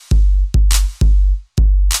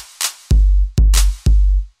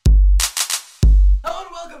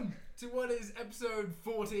to what is episode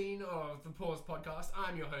 14 of the Pause Podcast.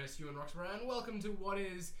 I'm your host, Ewan Roxburgh, and welcome to what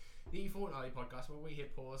is the fortnightly podcast where we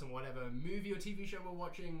hit pause on whatever movie or TV show we're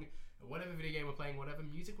watching, whatever video game we're playing, whatever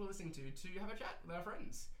music we're listening to have a chat with our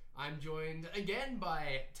friends. I'm joined again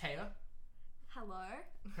by Taya. Hello.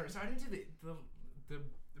 Sorry, I didn't do the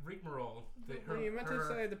rigmarole. You meant to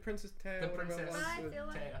say the Princess Taya. The Princess Taya.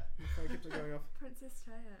 Taya. Keeps it going off. Princess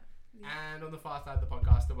Taya. Yeah. And on the far side of the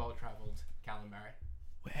podcast, the well-travelled Callum Barry.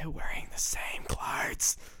 We're wearing the same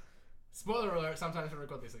clothes. Spoiler alert, sometimes we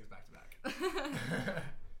record these things back to back.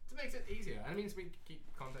 It makes it easier. And it means we keep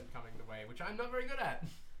content coming the way, which I'm not very good at.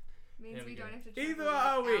 Means we don't have to Either travel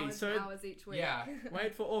are we, hours so and hours each week. Yeah.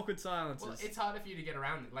 Wait for awkward silences. Well, it's harder for you to get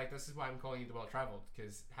around it. Like, this is why I'm calling you the well-travelled,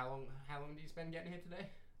 because how long do you spend getting here today?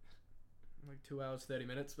 Like 2 hours, 30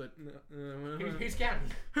 minutes, but... Who's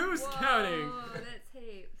counting? Who's counting? That's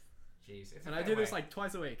heaps. Jeez. And I do this like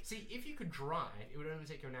twice a week. See, if you could drive, it would only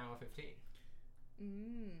take you an hour 15.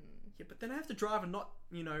 Yeah, but then I have to drive and not,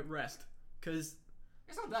 rest. Because...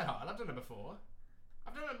 It's not that hard. I've done it before.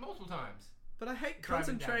 I've done it multiple times. But I hate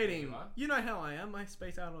Driving concentrating. down You know how I am. I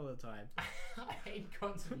space out all the time. I hate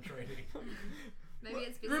concentrating. Maybe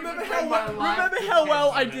it's because Remember When my life how well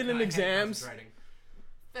depends I on did it, in hate exams? concentrating.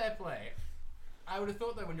 Fair play. I would have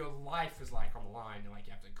thought that when your life is like on the line and like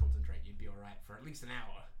you have to concentrate, you'd be alright for at least an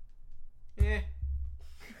hour. Yeah.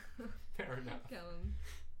 Fair enough. Callum.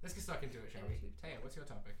 Let's get stuck into it, shall we? Taya, what's your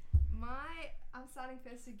topic? I'm starting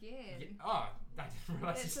first again. Yeah. Oh, I didn't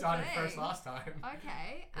realise you It's a started thing. first last time.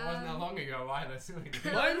 Okay. It wasn't that long ago either. So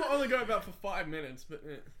Mine will only go about for 5 minutes, but...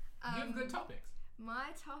 you have good topics. My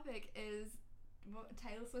topic is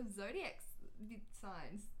Taylor Swift zodiac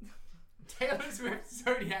signs. Taylor Swift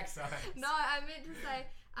zodiac signs. No, I meant to say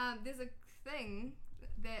there's a thing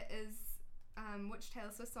that is which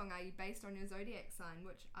Taylor Swift song are you based on your zodiac sign,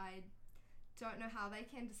 which I don't know how they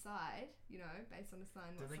can decide, based on the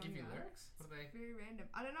sign. Do they give you lyrics? What are they? Very random.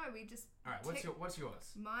 I don't know. We just. Alright, what's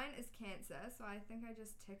yours? Mine is Cancer, so I think I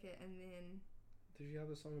just tick it and then. Did you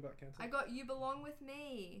have a song about cancer? I got You Belong With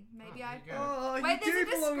Me. Maybe there I. you go. Oh, Wait, you there's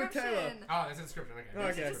do a belong with Taylor. description. Oh, there's a description. Okay.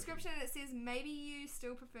 There's Okay. a description and it says, maybe you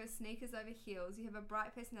still prefer sneakers over heels. You have a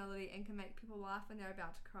bright personality and can make people laugh when they're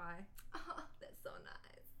about to cry. Oh, that's so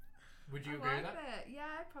nice. Would you I agree like with that? Yeah,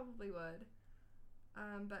 I probably would.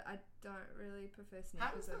 But I don't really prefer sneakers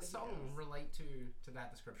How does over the song heels. relate to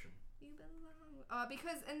that description? You belong. Oh,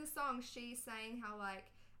 because in the song she's saying how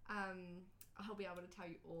I'll be able to tell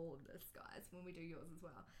you all of this, guys, when we do yours as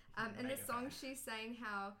well. In the song she's saying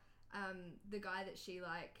how the guy that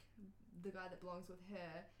belongs with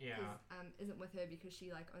her isn't with her because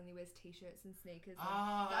she only wears t-shirts and sneakers. The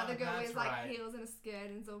other girl wears heels and a skirt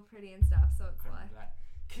and it's all pretty and stuff. So it's like. That.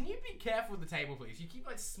 Can you be careful with the table, please? You keep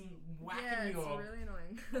whacking Yeah, it's your. really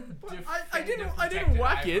annoying. I didn't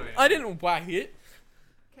whack it. I didn't whack it.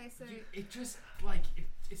 Okay, so It just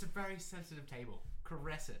it's a very sensitive table.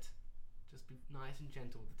 Caress it. Just be nice and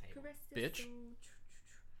gentle with the table. caress your Bitch. soul.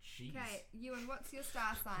 Jeez. Okay, Ewan, what's your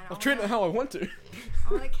star sign? I'll treat it how I want to.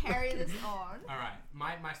 I want to carry this on. All right,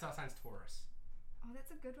 my star sign's Taurus. Oh,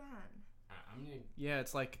 that's a good one. I'm gonna. Yeah,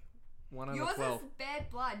 it's like 1 out Yours of 12. is Bad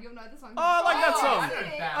Blood. You'll know this one. Oh, I like that Oh, song. I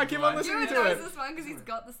know Bad I keep Blood. on listening Ewan to knows it. this one because he's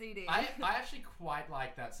got the CD. I actually quite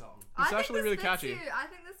like that song. I It's think actually this really fits catchy. You. I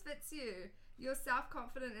think this fits you. You're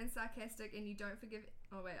self-confident and sarcastic, and you don't forgive.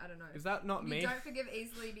 Oh wait, I don't know. Is that not You me? don't forgive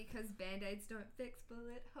easily because band-aids don't fix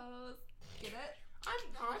bullet holes. Get it?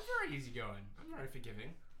 I'm very easygoing. I'm very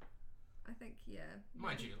forgiving. I think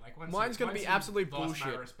Mind you, once Mine's gonna be absolute lost my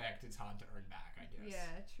bullshit. respect, it's hard to earn back, I guess.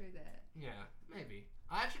 Yeah, true that. Yeah, maybe.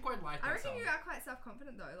 I actually quite like that I reckon song. you are quite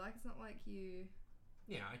self-confident though. It's not like you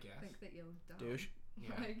Yeah, I guess. think that you're dumb. Douche. Yeah.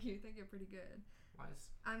 You think you're pretty good. Why is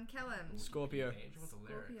Callum. Scorpio. Age? What's the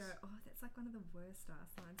lyrics? Scorpio. Oh, that's one of the worst star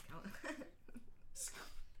signs, Callum.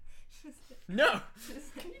 No!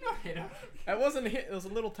 Can you not hit her? That wasn't a hit. It was a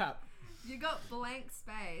little tap. You got blank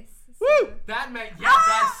space. Woo! That makes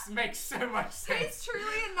makes so much sense. He's truly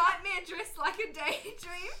a nightmare dressed like a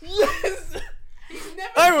daydream. Yes! He's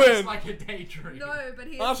never I just win. like a daydream. No, but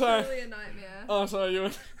he's I'm sorry. truly a nightmare. Oh, sorry, you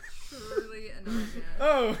were... Truly a nightmare.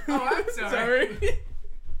 Oh. I'm sorry.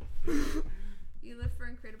 You live for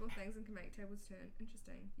incredible things and can make tables turn.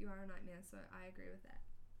 Interesting. You are a nightmare, so I agree with that.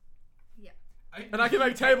 Yeah. And I can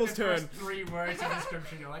make tables the first turn. 3 words in the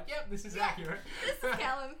description, you're like, yep, this is accurate. This is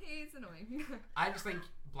Callum. He's annoying. I just think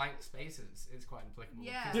blank spaces is quite applicable.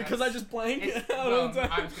 Yeah. Yeah, because I just blank It's, out well, all the time.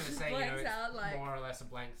 I was going to say, Blanks it's out, like- more or less a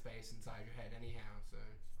blank space inside your head anyhow, so...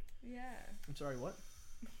 Yeah. I'm sorry, what?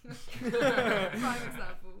 Prime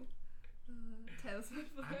example. Taylor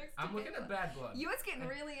Swift lyrics. I'm looking at Bad Blood. You was getting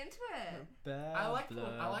really into it. I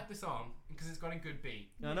like the song because it's got a good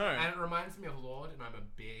beat. I know. And it reminds me of Lorde, and I'm a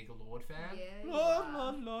big Lorde fan.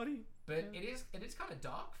 Yeah. Lordy. But it is kind of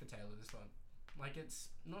dark for Taylor, this one. Like, it's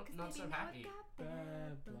not so happy.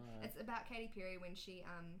 It's about Katy Perry when she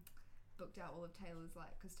booked out all of Taylor's,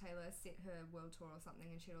 like, because Taylor set her world tour or something,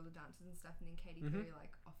 and she had all the dancers and stuff, and then Katy Perry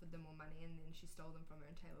like offered them more money, and then she stole them from her,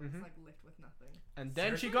 and Taylor was like left with nothing. And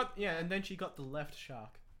then Seriously? and then she got the left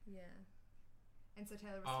shark. Yeah. And so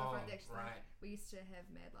Taylor was right there. She's like, we used to have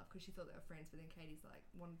mad love because she thought they were friends, but then Katie's like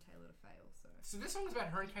wanted Taylor to fail. So this song is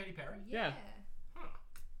about her and Katy Perry? Yeah. Huh.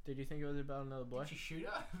 Did you think it was about another boy? Did she shoot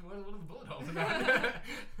her? What are the bullet holes about?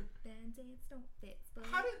 Band-aids don't fix.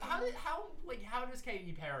 How does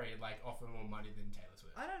Katy Perry like offer more money than Taylor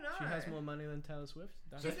Swift? I don't know. She has more money than Taylor Swift.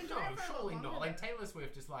 She's been doing it for a surely lot not. longer. Like Taylor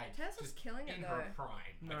Swift is like Taylor Swift's killing it in though. her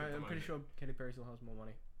prime. No, like, at the I'm pretty moment. sure Katy Perry still has more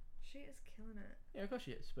money. She is killing it. Yeah, of course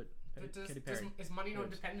she is. But Katy Perry. Is money not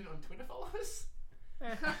dependent on Twitter followers? Oh,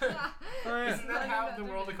 yeah. Isn't that how the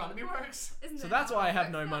world economy works? So that's why I have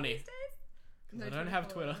no money. No I don't have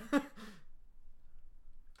Twitter. It's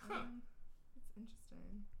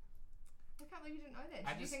interesting. I can't believe you didn't know that.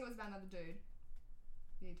 Did you think it was about another dude?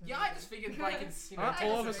 Yeah, I just figured like it's all of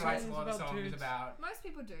Taylor a Swift writes sudden a lot of about songs dudes. about. Most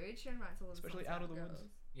people do. Sharon writes all of the Especially songs Out of the about Woods.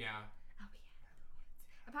 girls. Yeah. Oh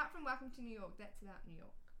yeah. Apart from Welcome to New York, that's about New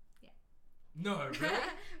York. No, really?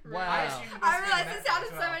 Wow. I realised it sounded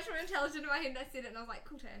so much more intelligent in my head, and I said it, and I was like,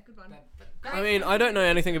 "Cool, Taya, good one." I mean, I don't know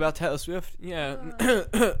anything about Taylor Swift. Yeah,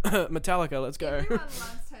 Metallica. Let's go. Everyone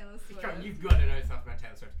loves Taylor Swift. You've got to know stuff about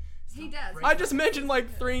Taylor Swift. He does. I just mentioned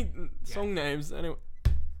like 3 song names. Anyway.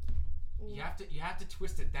 You have to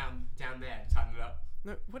twist it down there to tighten it up.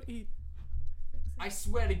 No, what are you? I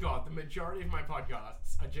swear to God, the majority of my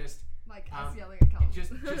podcasts are just like us yelling at Callum.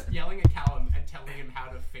 just yelling at Callum and telling him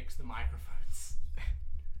how to fix the microphones.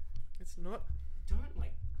 It's not. Don't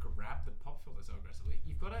like grab the pop filter so aggressively.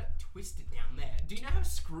 You've got to twist it down there. Do you know how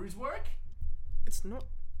screws work? It's not.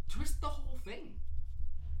 Twist the whole thing.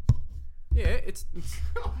 Yeah, it's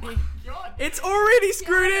Oh my God! it's already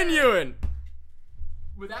screwed in, Ewan.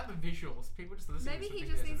 Without the visuals, people just listen. Maybe to he this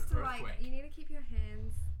just and think needs there's an to like. earthquake. You need to keep your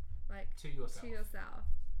hands like To yourself.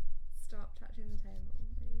 Stop touching the table.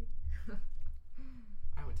 Maybe.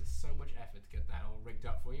 I went to so much effort to get that all rigged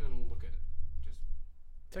up for you, and look at it.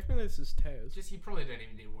 Technically, this is Tayl's. Just you probably don't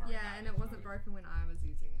even need to worry. Yeah, about and it wasn't broken when I was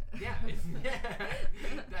using it. Yeah,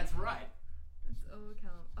 that's right. It's all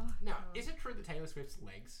Callum. Oh, Now, Callum. is it true that Taylor Swift's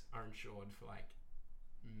legs are insured for like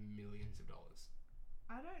millions of dollars?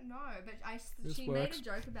 I don't know, but This she works. made a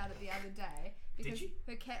joke about it the other day because she?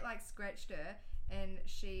 her cat like scratched her, and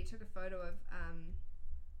she took a photo of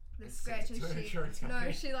the And scratch, sent it and to her insurance no,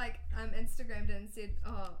 company. she like Instagrammed it and said,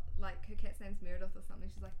 oh, like her cat's name's Meredith or something.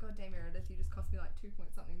 She's like, God damn Meredith, you just cost me like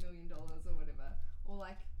 $2.something million or whatever, or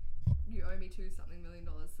like you owe me $2-something million.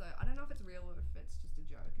 So I don't know if it's real or if it's just a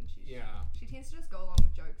joke, and she tends to just go along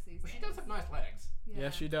with jokes these days. She does have nice legs.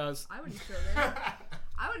 Yeah, she does. I wouldn't show them.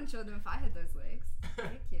 I wouldn't show them if I had those legs.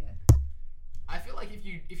 Heck yeah. I feel like if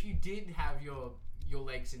you did have your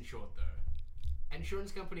legs insured though,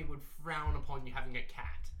 insurance company would frown upon you having a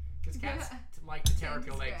cat. Because cats like to tear up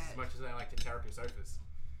your legs as much as they like to tear up your sofas.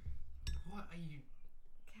 What are you...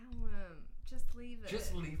 Callum, just leave it.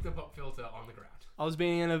 Just leave the pop filter on the ground. I was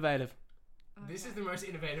being innovative. Okay. This is the most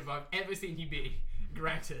innovative I've ever seen you be.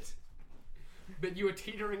 Granted. But you were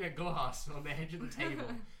teetering a glass on the edge of the table,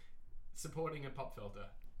 supporting a pop filter.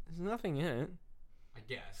 There's nothing in it. I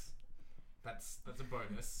guess. That's a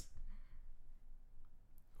bonus.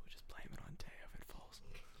 We'll just blame it on Taya if it falls.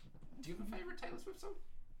 Do you have a favourite Taylor Swift song?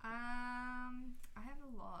 I have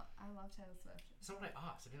a lot. I love Taylor Swift. That's not what I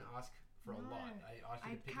asked. I didn't ask for a lot. I asked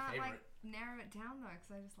you to pick a can't favourite. narrow it down though because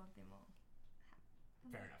I just love them all.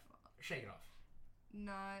 Fair enough. Shake it off.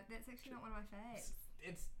 No, that's actually not one of my faves.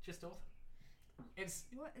 It's just awesome.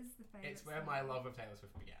 What is the favorite? It's where song? my love of Taylor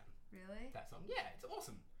Swift began. Really? That song. Yeah, it's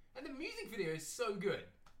awesome. And the music video is so good.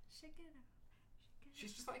 Shake it up.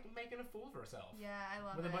 She's just like making a fool of herself. Yeah, I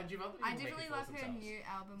love With it. a bunch of other people I definitely making love fools of her themselves. new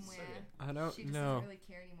album So where good. I don't she just know. doesn't really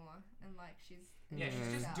care anymore, and like she's Yeah, she's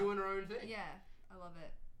just out. doing her own thing. Yeah, I love it.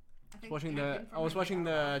 I think I was watching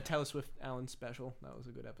the Taylor Swift Ellen special. That was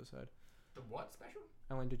a good episode. The what special?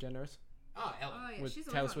 Ellen DeGeneres. Oh, Ellen. Oh yeah, with she's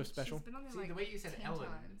Taylor always Swift special. She's been on there See, like the way you said 10 Ellen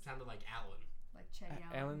times. sounded like Alan. Like Chetty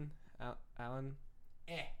Alan. Alan.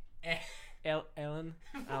 Ellen.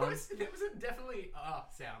 Alan. There was a definitely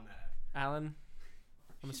sound there. Alan.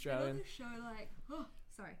 I'm Australian. She's been on the show like,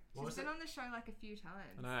 sorry. What was She's been it? on the show like a few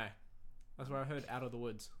times. I know. That's where I heard Out of the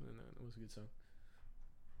Woods. And it was a good song.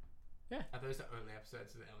 Are those the only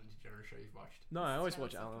episodes of the Ellen DeGeneres show you've watched? No, I always Taylor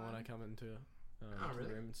watch Swift Alan when one. I come into Oh, to the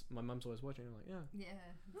really? room. My mum's always watching. I'm like, yeah. Yeah.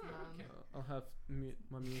 It's okay. I'll have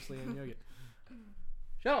my muesli and yogurt.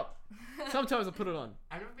 Shut up. Sometimes I put it on.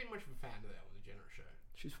 I've never been much of a fan of that Ellen DeGeneres show.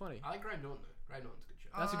 She's funny. I like Graham Norton though. Graham Norton's a good show.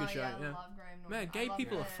 That's a good show, I yeah. love Graham Norton. Man, gay I love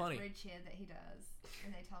people the are funny. Red chair that he does,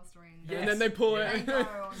 and they tell a story. And Yeah, Yes. and then they pull Yeah. it. They go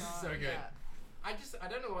or not. So good. Yeah. I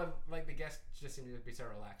don't know why like the guests just seem to be so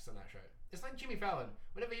relaxed on that show. It's like Jimmy Fallon.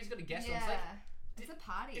 Whenever he's got a guest on, it's like, It's a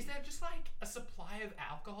party. is there just like a supply of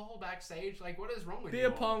alcohol backstage? Like, what is wrong with Beer you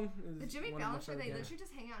all? pong. The Is Jimmy one of my Fallon show, favourite they games. literally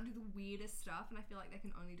just hang out and do the weirdest stuff, and I feel like they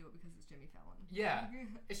can only do it because it's Jimmy Fallon. Yeah.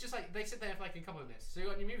 It's just like they sit there for like a couple of minutes. So you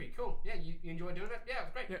got a new movie, cool. Yeah, you enjoy doing it. Yeah,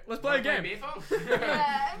 it's great. Yeah, let's play a game. Beer pong?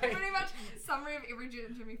 Yeah, pretty much summary of every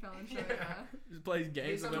Jimmy Fallon show ever. Just plays games.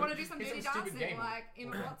 He's and Do you then- want to do some He's dirty some stupid dancing game. like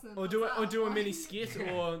Emma Watson? or do What's a up? mini skit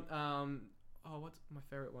Yeah. or what's my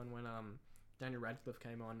favorite one when Daniel Radcliffe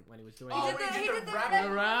came on when he was doing Oh, He did he the did the rap. rap.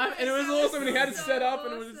 the rap, and it was That awesome, and he had it so set up,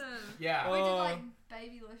 and it was awesome. Yeah. We did Oh. like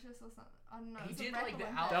Babylicious or something. I don't know. He It's a did, rap like, the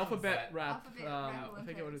Olympics. the alphabet Alphabet rap. Alphabet rap I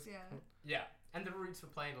forget what it's Olympics, called. Yeah. And the roots were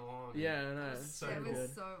playing along. Yeah, I know. It was It's so it was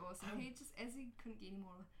good. so awesome. He just, as he couldn't get any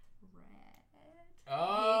more red. Oh.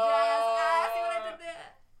 He just, see what I did there?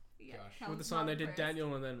 Yeah, Gosh. Callum's With the song, they not did impressed.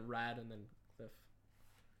 Daniel and then Rad and then Cliff.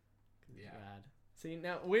 Yeah. Rad. See,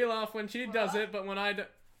 now we laugh when she does it, but when I do.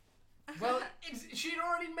 Well, she'd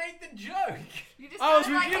already made the joke. You just I was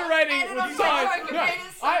gotta, like, reiterating edit what on you the said. joke and No, made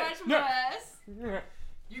it so I- much no. worse.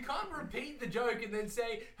 You can't repeat the joke and then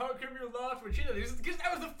say, how come you laughed when she did it? Because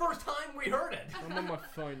that was the first time we heard it. I'm on my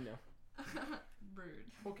phone now. Rude.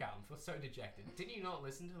 Poor Callum feels so dejected. Didn't you not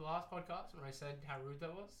listen to the last podcast when I said how rude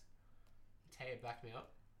that was? Taya backed me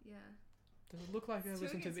up. Yeah. Does it look like I It's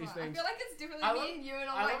listen two to against these one. I things? feel like it's definitely I me love- and you and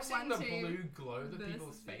I'm I like love seeing one the team. blue glow that versus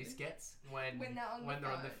people's you. face gets when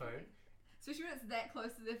they're on the phone. Especially when it's that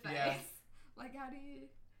close to their face. Yeah. Like, how do you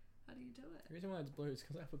do it? The reason why it's blue is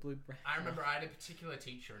because I have a blue brain. I remember I had a particular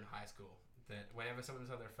teacher in high school that whenever someone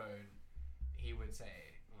was on their phone, he would say,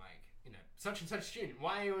 like, you know, such and such student,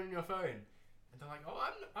 why are you on your phone? And they're like, oh,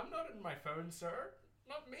 I'm not on my phone, sir.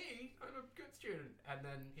 Not me. I'm a good student. And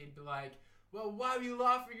then he'd be like, well, why were you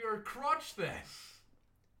laughing at your crotch then?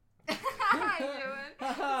 You were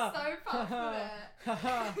so pumped for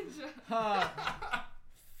that. Is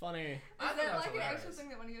Funny. I thought that was like an actual hilarious. thing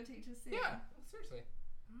that one of your teachers said? Yeah, seriously.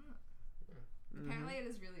 Ah. Mm-hmm. Apparently it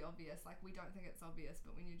is really obvious. Like, we don't think it's obvious,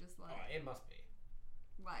 but when you just Oh, like it must be.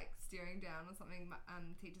 staring down or something,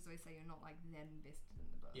 teachers always say you're not like that invested in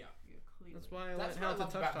the book. Yeah. You're clearly. That's why I That's learned how what I to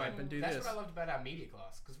loved touch about type and do That's this. what I loved about our media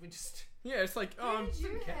class, because we just... Yeah, it's like, Who oh, did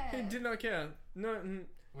you care. have? he did not care. No, I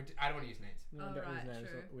don't want to use names. no, Oh, don't use right, names.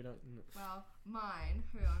 true. We don't. Well, mine,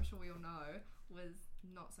 who I'm sure we all know, was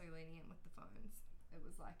not so lenient with the phones. It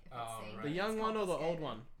was like if it's Oh, seen, right. The it's young one or the old confiscated.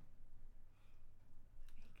 one?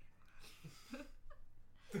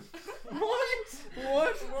 What?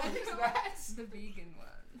 What? What is that? The vegan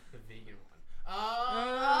one. The vegan one.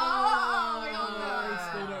 Oh, we all know. I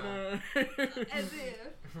still don't know. As if.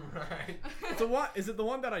 Right. So what? Is it the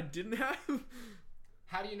one that I didn't have?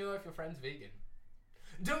 How do you know if your friend's vegan?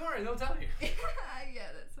 Don't worry, they'll tell you. Yeah,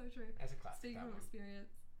 that's so true. That's a classic. Speaking That from one.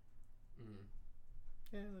 experience,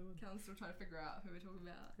 Yeah, they would. Callum's still trying to figure out who we're talking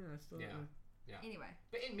about. Yeah, I still Yeah. don't know. Yeah. Anyway,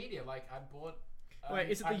 But in media, like, I bought... Wait,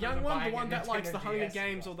 is it I the young remember one, the buying a one that likes Nintendo the Hunger DS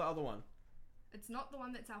Games, as or well. the other one? it's not the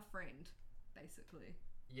one that's our friend, basically.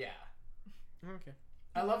 Yeah. Okay.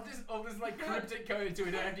 I love this, all this, like, cryptic code so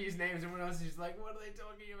we don't have to use names. Everyone else is just like, what are they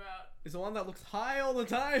talking about? Is the one that looks high all the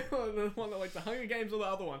time, or the one that likes the Hunger Games, or the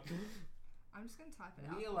other one? I'm just gonna type it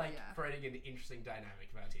out. We're, for like, ya. creating an interesting dynamic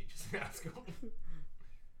of our teachers in our school.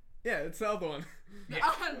 Yeah, it's the other one. Yeah.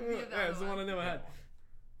 Yeah, it's the one I never had.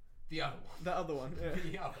 The other one. The other one. Yeah.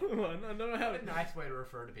 The other one. I don't know how. What a nice way to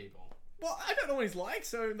refer to people. Well, I don't know what he's like,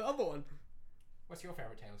 so the other one. What's your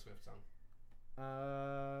favourite Taylor Swift song?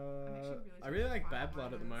 I really like trying to Bad find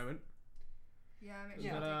Blood what at the mine is. moment. Yeah, I'm Is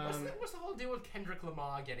actually. that, What's the whole deal with Kendrick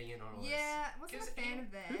Lamar getting in on all this? Yeah, wasn't a 'Cause fan in-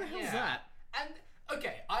 of that. Who the hell's Yeah. that? And,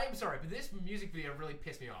 okay, I'm sorry, but this music video really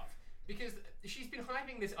pissed me off. Because she's been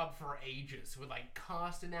hyping this up for ages with, like,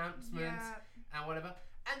 cast announcements Yeah. and whatever.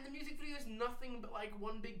 And the music video is nothing but, like,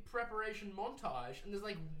 one big preparation montage. And there's,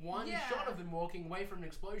 like, one Yeah. shot of them walking away from an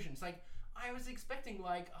explosion. It's like, I was expecting,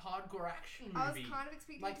 like, a hardcore action movie. I was kind of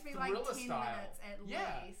expecting like, it to be like thriller 10 style. minutes at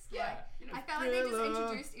Yeah, least. yeah. Like, You know, I felt like they just thriller.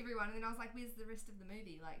 introduced everyone, and then I was like, "Where's the rest of the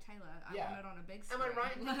movie?" Like Taylor, I Yeah. want it on a big am screen. I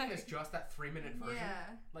right in thinking Like, it's just that 3-minute version?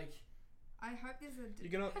 Yeah. Like, I hope there's a You're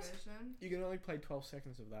gonna- version. You can only play 12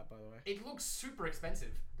 seconds of that, by the way. it looks super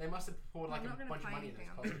expensive. They must have poured, like, I'm a not gonna bunch of play money in those anything.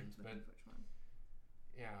 I'm costumes. looking But, for which one.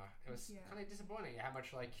 yeah, it was Yeah. kind of disappointing how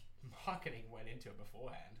much, like, marketing went into it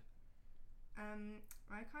beforehand.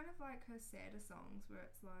 I kind of like her sadder songs where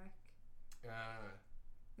it's like,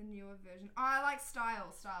 The newer version. Oh, I like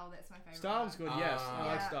Style. Style, that's my favorite. Style's good. Yes, I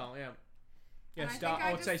like Yeah. Style. Yeah. Yeah, And I Style. think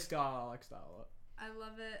I would say Style. I like Style a lot. I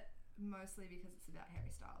love it mostly because it's about Harry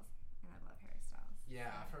Styles, and I love Harry Styles. Yeah,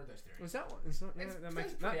 I've heard those theories. Was that one? It's not. Yeah, It's that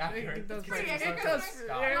makes pretty accurate. It does It's make pretty sense. accurate. It does.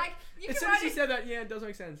 Yeah. Yeah. Like you As can soon as write you a, said that, yeah, it does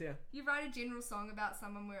make sense. Yeah. you write a general song about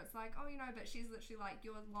someone where it's like, oh, you know, but she's literally like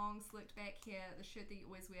your long slicked back hair, the shirt that you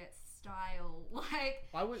always wear, it's Style.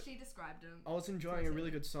 Like she described him. I was enjoying a really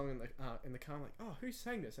good song in the car. I'm like, oh, who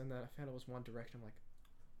sang this? And then I found it was One Direction. I'm like,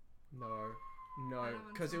 no,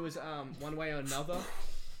 because it was One Way or Another.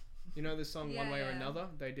 You know the song One Way or Another?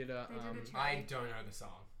 They did a. I don't know the song.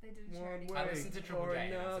 They did a charity. I listened to Triple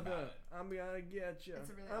J. I'm gonna get you. It's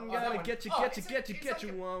a really I'm old gonna one. get you, get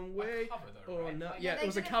you one way. Or no. Yeah, it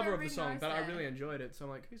was a cover of the song, but I really enjoyed it. So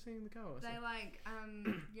I'm like, who's singing the cover? They like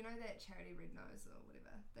you know that charity Red Nose or whatever.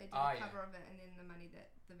 They did a cover of it, and then the money that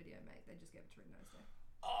the video made, they just gave it to Red Nose.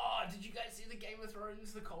 Oh, did you guys see the Game of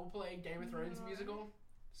Thrones, the Coldplay Game of Thrones musical?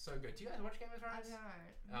 So good. Do you guys watch Game of Thrones?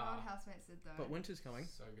 I don't. My old housemates did though. But winter's coming.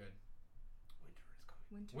 So good.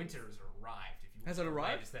 Winter has arrived. If you has it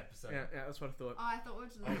arrived? Latest episode. Yeah, that's what I thought. Oh, I thought we were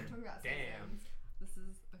just talking about damn. seasons. This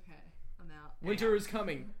is okay. I'm out. Winter is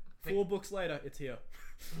coming. 4 books later, it's here.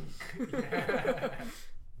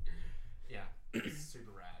 Yeah,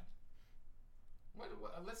 super rad.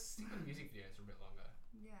 Let's stick with music videos for a bit longer.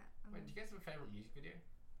 Yeah. Wait, do you guys have a favorite music video?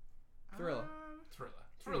 Thriller.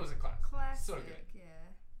 Thriller's a classic. So good.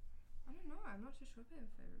 Yeah. I don't know. I'm not too sure if I have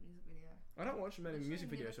a favorite music video. I don't watch many music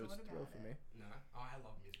videos, so it's a thrill for me. No. Oh, I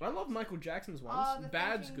love music. I love Michael Jackson's ones.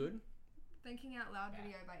 Bad's good. Thinking Out Loud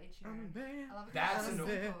video by Ed Sheeran. I love it. That's an so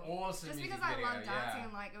cool. awesome just music because I video, love dancing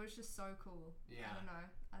and like it was just so cool. Yeah. I don't know.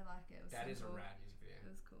 I like it. It was that so is cool. a rad music video.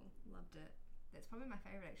 It was cool. Loved it. That's probably my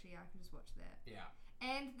favorite actually. Yeah, I can just watch that. Yeah.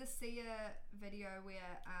 And the Sia video where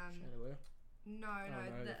Chandelier. No,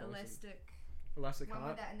 the Elastic one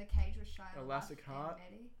Heart. with that in the cage with Shia Elastic LaBeouf Heart.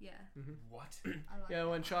 and Maddie. Yeah. What? I like Yeah, that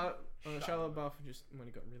when one. Shia LaBeouf when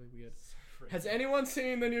he got really weird. Has anyone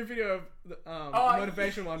seen the new video of the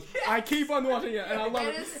motivation one? Yes! I keep on watching it and I love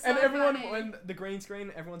it. Is so And everyone, funny. when the green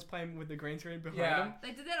screen, everyone's playing with the green screen behind them.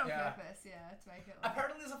 They did that on purpose, yeah, to make it. Like,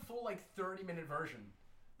 apparently, there's a full 30-minute version.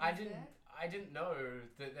 I didn't know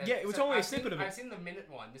that. Yeah, it was only a snippet of it. I've seen the minute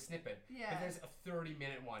one, the snippet. Yeah. But there's a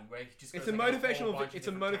 30-minute one where he just goes It's a motivational.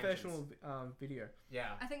 Video.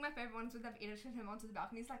 Yeah. I think my favorite ones where they've edited him onto the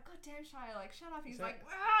balcony. He's like, "God damn, Shia, like shut up." He's Is like, that-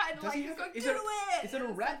 "Ah," and Does like he he's have? like, Is "Do it? it!" Is it a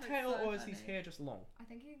And rat it's tail so or is his funny. hair just long? I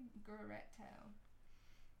think he grew a rat tail.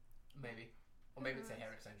 Maybe. Or maybe it's a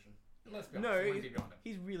hair extension. Let's be honest. No, we wouldn't be beyond him.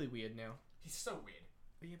 he's really weird now. He's so weird.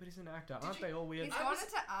 Yeah, but he's an actor. Aren't they all weird? He's I gone was-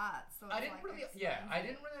 into art, so I it's didn't like really. explains Yeah, I it.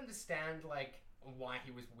 didn't really understand why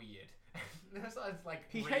he was weird. That's why I was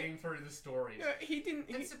He reading through the stories. Yeah, he didn't.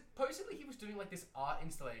 And supposedly he was doing this art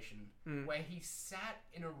installation where he sat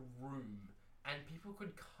in a room and people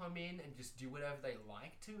could come in and just do whatever they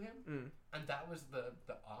like to him, and that was the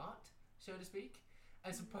art, so to speak.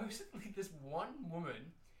 And supposedly this one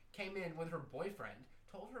woman came in with her boyfriend,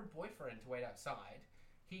 told her boyfriend to wait outside.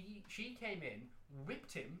 She came in,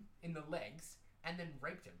 whipped him in the legs, and then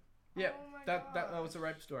raped him. Yeah, Oh my that gosh. was a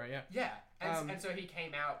rape story. Yeah. Yeah, and so he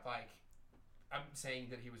came out saying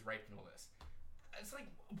that he was raped and all this. It's like,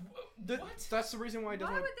 what? That's the reason why he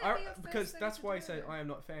doesn't. Why would that be a first because thing that's to why he do? said, "I am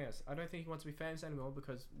not famous." I don't think he wants to be famous anymore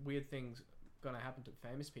because weird things gonna happen to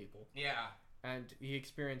famous people, Yeah. and he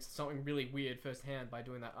experienced something really weird firsthand by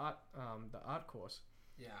doing that the art course.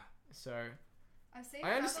 Yeah. So I've seen I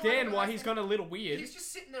another understand one why where he's I gone a little weird. He's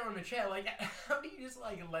just sitting there on a chair. How do you just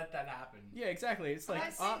let that happen? Yeah, exactly. It's like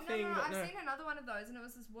I've art seen, thing, but I've no. seen another one of those, and it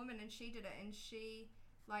was this woman, and she did it, and she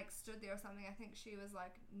stood there or something. I think she was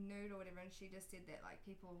nude or whatever, and she just said that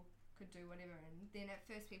people could do whatever. And then at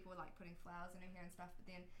first people were putting flowers in her hair and stuff, but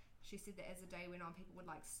then she said that as the day went on, people would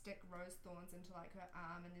stick rose thorns into her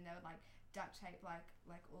arm, and then they would duct tape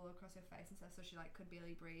all across her face and stuff, so she could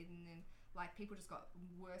barely breathe. And then people just got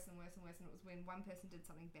worse and worse and worse. And it was when one person did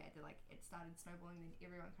something bad that it started snowballing, and then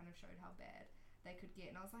everyone kind of showed how bad they could get.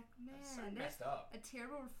 And I was like, man, That's so messed up. a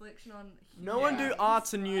terrible reflection on No one do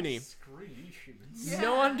arts in uni. Screw you, humans. Yeah.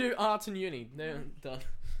 No one do arts in uni. They're done.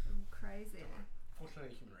 crazy. Fortunately,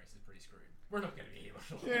 the human race is pretty screwed. We're not going to be here much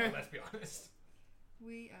longer, Yeah. let's be honest.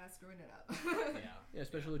 We are screwing it up. Yeah. Yeah,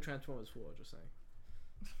 especially Transformers 4. Just saying.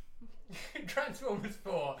 Transformers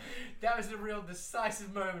 4. That was a real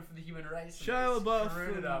decisive moment for the human race. and Shia they LaBeouf screwed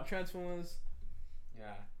it and up. Transformers.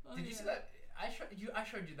 Yeah. Oh, Did you yeah. see that? I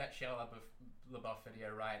showed you that Shia LaBeouf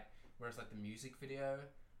video, right? Where it's the music video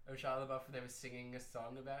of Shia LaBeouf, and they were singing a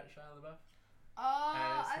song about Shia LaBeouf. Oh,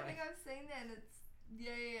 And it's I think I've seen that. And it's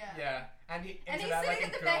Yeah, and he's he's about like sitting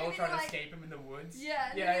a at the back girl and trying to like, escape him in the woods.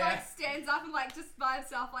 Yeah, and then he like stands up and like just by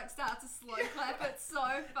himself like starts a slow clap. It's so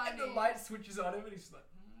funny. And the light switches on him and he's just like,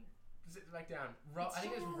 sits back down. I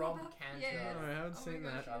think it's Rob Cantor. Yeah. No, I haven't seen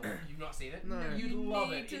that. You've not seen it? No. You'd You love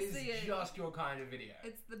need it. to It see is it. just your kind of video.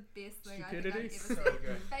 It's the best thing Stupidity? I think So I've ever seen.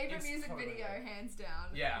 good. Favorite It's music totally video, good. hands down.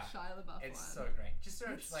 Yeah. Shia LaBeouf It's one. so great. Just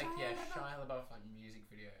search It's like Shia LaBeouf. Shia LaBeouf like music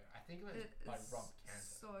video. I think it was by is Rob Cantor.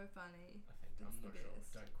 so funny. I think I'm It's not the sure.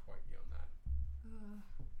 best. Don't quote me on that.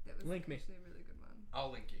 That was Link me. actually a really good one.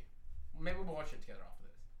 I'll link you. Maybe we'll watch it together after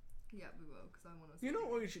this. Yeah, we will because I want to. See You know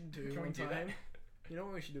it. what we should do Can we one do that? time? You know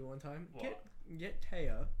what we should do one time? What? Get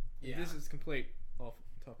Taya. Yeah. This is complete off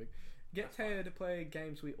topic. Get That's Taya to play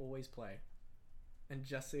games we always play, and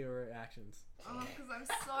just see her reactions. Oh, because I'm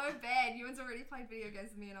so bad. Ewan's already played video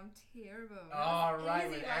games with me and I'm terrible. Oh, It was right, easy,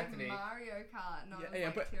 with like Anthony. Mario Kart. No, Yeah, it was yeah,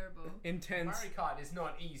 like but terrible. Intense. Mario Kart is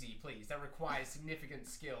not easy, please. That requires significant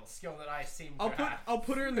skill that I seem to I'll put have. I'll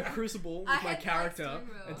put her in the crucible with I my had character likes too,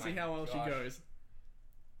 Will. and Oh see my how well she gosh. goes.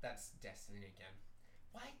 That's Destiny again.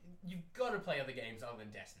 Why? You've got to play other games other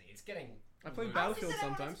than Destiny. It's getting. I play loose. Battlefield I said I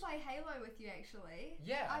sometimes. wanted to play Halo with you actually.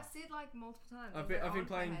 Yeah. I've said like multiple times. I I've was been, like, I've I been wanna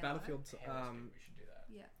play playing Halo. Battlefield. Halo's good. We should do that.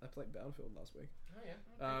 Yeah. I played Battlefield last week. Oh yeah.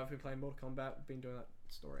 Okay. I've been playing Mortal Kombat. Been doing that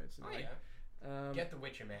story. It's oh annoying. yeah. Get The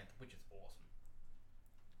Witcher, man. The Witcher's awesome.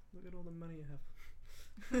 Look at all the money I have.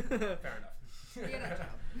 Fair enough. Get a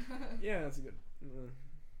job. Yeah, that's a good.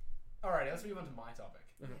 Alright, let's move on to my topic,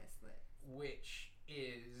 Yes, let's. which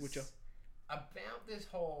is Witcher. about this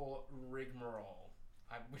whole rigmarole,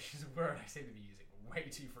 which is a word I seem to be using way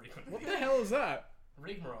too frequently. What the hell is that?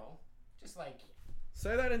 Rigmarole, just like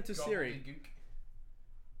Say that into Siri. gobbledygook.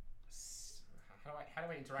 How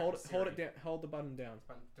do I interact with Siri? Hold it down. Hold the button down.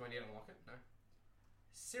 Do I need to unlock it? No.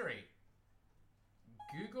 Siri.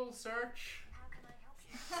 Google search. How can I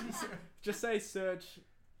help you? Just say search.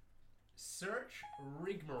 Search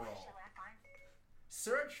rigmarole. Shall I find?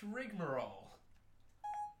 Search rigmarole.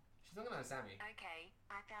 She's not gonna understand me. Okay,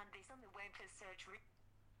 I found this on the web for search.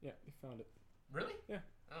 Yeah, you found it. Really? Yeah.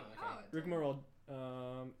 Oh, okay. Oh, it's Rigmarole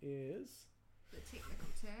is. the technical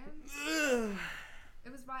term.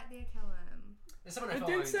 It was right there, Callum. There's someone I It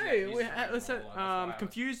follow did who's say. used We to had, let's say, rigmarole, that's why I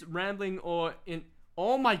confused, rambling, or in.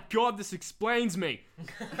 Oh my god, this explains me.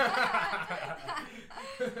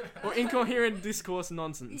 Or incoherent discourse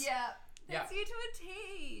nonsense. Yeah. That's Yeah. you to a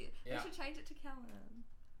T. Yeah. We should change it to Callum.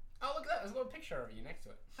 Oh, look at that. There's a little picture of you next to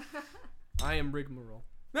it. I am rigmarole.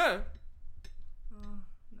 No. Oh,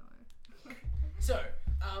 no. So,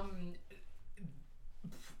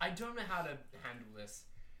 I don't know how to handle this.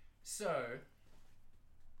 So,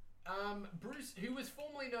 Bruce, who was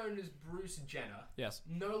formerly known as Bruce Jenner, Yes.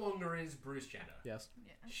 no longer is Bruce Jenner. Yes.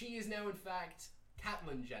 Yeah. She is now, in fact,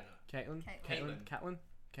 Caitlyn Jenner. Caitlyn. Caitlyn. Caitlyn.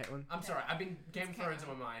 Caitlyn. I'm sorry, I've been Game of It's Thrones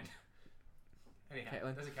Caitlyn. in my mind. Anyhow,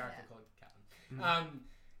 Caitlyn. there's a character Yeah. called Caitlyn.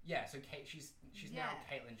 Yeah, so she's now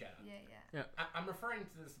Yeah. Caitlyn Jenner. Yeah. I'm referring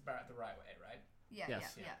to this about the right way, right? Yeah.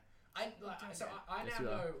 Yes. Yeah. I Yes, now you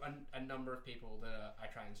are. know a number of people that are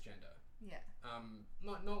transgender. Yeah.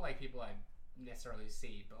 Not like people I necessarily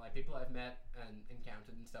see, but like people I've met and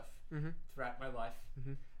encountered and stuff throughout my life.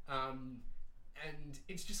 And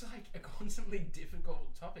it's just like a constantly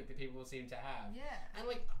difficult topic that people seem to have. Yeah. And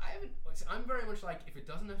like I'm very much like, if it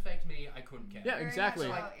doesn't affect me, I couldn't care. Yeah, Very exactly.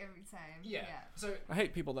 much Like- so every time. Yeah. So I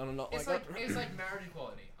hate people that are not it's like like that. it's like marriage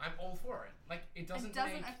equality. I'm all for it. Like it doesn't. It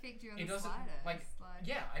doesn't make, affect you in it the doesn't slightest. like.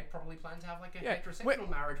 Yeah, I probably plan to have like a Yeah, heterosexual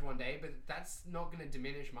marriage one day, but that's not going to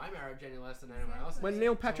diminish my marriage any less than anyone else's. When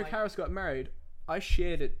Neil Patrick like- Harris got married, I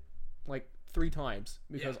shared it like 3 times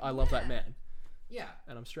because Yeah. I love that Yeah. man Yeah,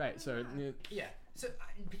 and I'm straight. So yeah. So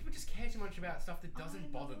people just care too much about stuff that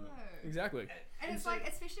doesn't bother them. exactly. And it's so- like,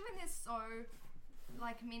 especially when there's so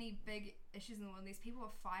like many big issues in the world, these people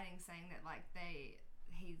are fighting, saying that like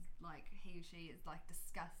he or she is like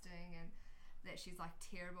disgusting and that she's like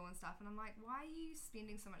terrible and stuff. And I'm like, why are you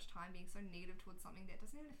spending so much time being so negative towards something that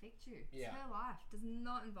doesn't even affect you? It's Yeah. her life, does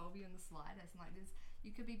not involve you in the slightest. And like,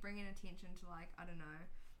 you could be bringing attention to like, I don't know,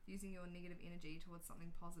 using your negative energy towards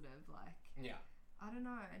something positive. Like, Yeah. I don't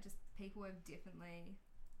know. People have definitely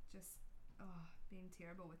just been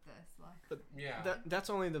terrible with this. Like, Yeah. That's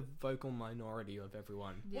only the vocal minority of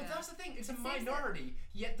everyone. Well, that's the thing. It's a It says minority,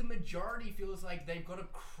 yet the majority feels like they've got to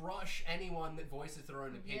crush anyone that voices their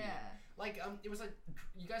own opinion. Yeah. Like, it was like,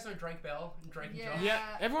 you guys know Drake Bell and Drake and Yeah. Josh?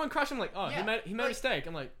 Yeah, everyone crushed him like, oh, Yeah, he made a like- mistake.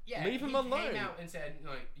 I'm like, Yeah, leave him he alone. came out and said,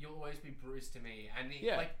 like, you'll always be Bruce to me. And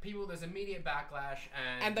Yeah. like, people, there's immediate backlash,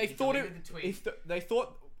 and And they he thought deleted the tweet. they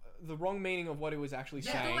thought the wrong meaning of what he was actually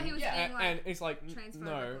I saying. thought he was being, like, and it's like transphobic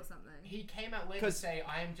no. or something. He came out later to say,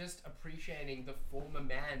 I am just appreciating the former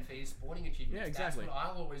man for his sporting achievements. Yeah, exactly. That's what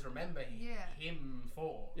I'll always remember him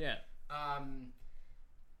for. Yeah.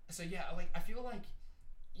 So yeah, like, I feel like,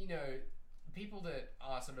 you know, people that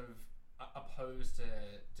are sort of opposed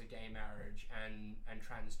to gay marriage and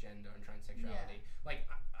transgender and transsexuality, like,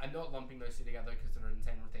 I'm not lumping those two together because they're the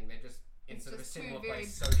same thing. They're just in sort of a similar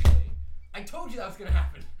place socially. I told you that was going to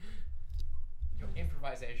happen. Your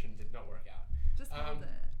improvisation did not work out. Just hold it.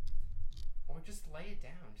 Or just lay it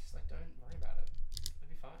down. Just, like, don't worry about it. It'll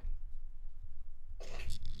be fine.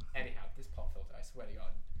 Anyhow, this pop filter, I swear to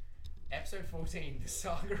God. Episode 14, the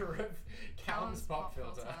saga of Callum's pop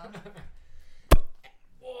filter.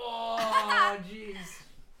 Oh, jeez.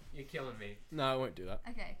 You're killing me. No, I won't do that.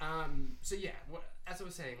 Okay. So yeah, as I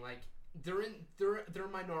was saying, like, they're a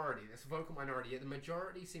minority, this vocal minority. The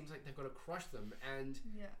majority seems like they've got to crush them, and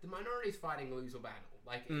the minority is fighting a lose or battle.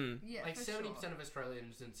 Like, like 70% of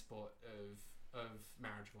Australians in support of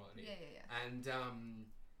marriage equality. And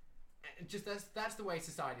just that's the way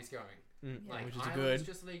society's going. Like, which is Ireland's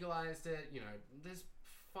good. just legalized it. You know, there's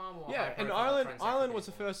far more. Yeah, and Ireland was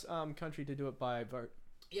the first country to do it by vote.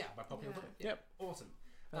 Yeah, by popular vote. Yeah. Yep. Awesome.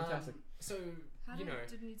 Fantastic. So How you know,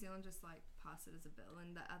 did New Zealand just like pass it as a bill,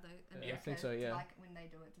 and the other I America, think so. Yeah. like when they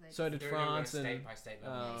do it, do they? So just- did France and state by state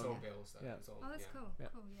level. It's all Yeah. bills. Though. Yeah. It's all, Oh, that's cool. Yeah.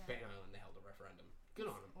 Cool. Yeah. But in Ireland, they held a referendum. Good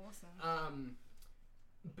on them. Awesome.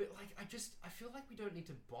 But like, I feel like we don't need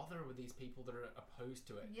to bother with these people that are opposed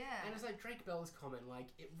to it. Yeah. And it's like Drake Bell's comment, like,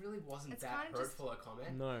 it really wasn't It's that kind of hurtful a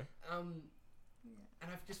comment. No. And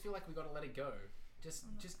I just feel like we got to let it go. Just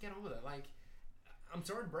get on with it. Like, I'm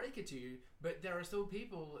sorry to break it to you, but there are still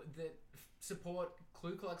people that support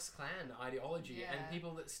Ku Klux Klan ideology and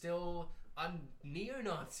people that still are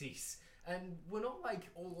neo-Nazis. And we're not, like,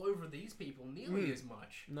 all over these people nearly as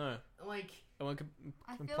much. No. Like... And when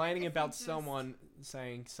I feel complaining like if about you just- someone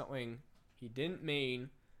saying something he didn't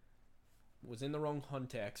mean, was in the wrong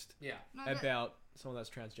context, Yeah. No, but- about someone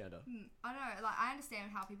that's transgender. I know, like, I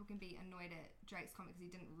understand how people can be annoyed at Drake's comment because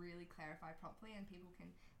he didn't really clarify properly, and people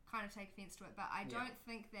can kind of take offense to it. But I don't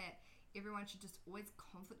think that everyone should just always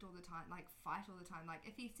conflict all the time, like fight all the time. Like,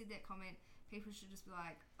 if he said that comment, people should just be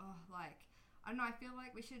like, oh, like, I don't know. I feel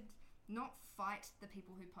like we should not fight the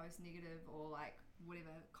people who post negative or like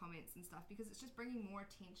whatever comments and stuff, because it's just bringing more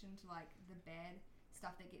attention to like the bad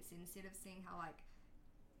stuff that gets in, instead of seeing how like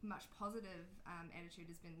much positive attitude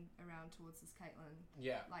has been around towards this Caitlyn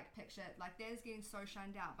like picture. Like, that is getting so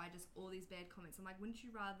shunned out by just all these bad comments. I'm like, wouldn't you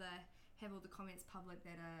rather have all the comments public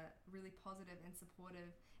that are really positive and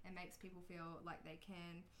supportive and makes people feel like they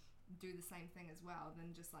can do the same thing as well, than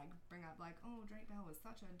just like bring up like, oh, Drake Bell was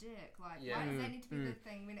such a dick. Like, why does that need to be the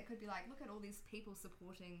thing when it could be like, look at all these people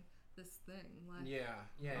supporting this thing? Like,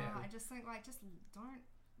 I just think, like, just don't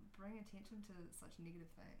bring attention to such negative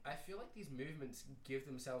things. I feel like these movements give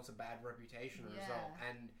themselves a bad reputation as a result,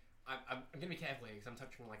 and I'm going to be careful here because I'm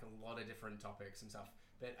touching on like a lot of different topics and stuff,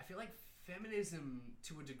 but I feel like feminism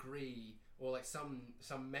to a degree, or like some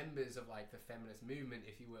members of like the feminist movement,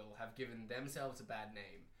 if you will, have given themselves a bad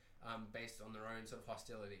name based on their own sort of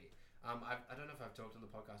hostility. I don't know if I've talked on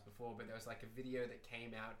the podcast before, but there was like a video that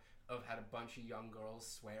came out of had a bunch of young girls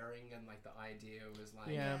swearing, and like the idea was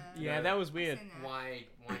like, that was weird. Why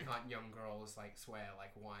can't young girls like swear?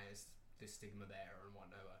 Like, why is this stigma there and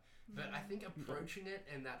whatever? But I think approaching it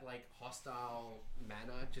in that like hostile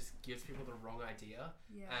manner just gives people the wrong idea,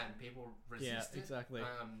 and people resist it. Exactly.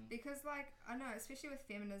 Because like, I know, especially with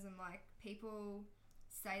feminism, like, people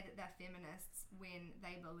say that they're feminists when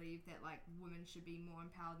they believe that like women should be more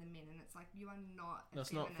empowered than men, and it's like, you are not a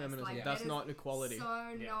That's feminist. not feminism. Like, That's that not is equality.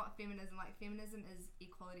 So not feminism. Like, feminism is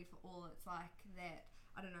equality for all. It's like that,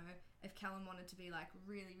 I don't know, if Callum wanted to be like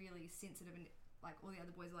really, really sensitive, and like all the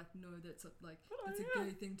other boys are like, no, that's a, like, it's a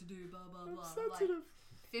gay thing to do, blah blah blah. Like,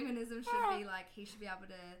 feminism should be like, he should be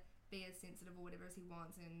able to be as sensitive or whatever as he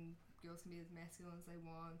wants, and girls can be as masculine as they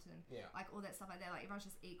want, and like all that stuff like that. Like, everyone's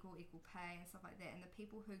just equal pay and stuff like that. And the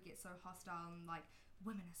people who get so hostile and like,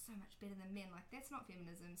 women are so much better than men, like, that's not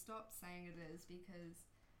feminism. Stop saying it is, because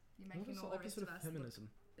you're making all the rest of us feminism?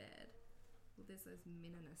 look bad. Well, there's those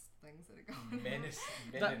meninist things that are going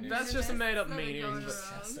on. That's just a made up That are meaning. going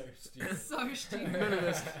That's so stupid. So stupid.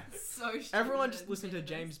 Meninist. So stupid. Everyone just listen to Meninist.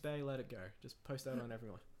 James Bay, Let It Go. Just post that on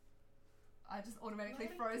everyone. I just automatically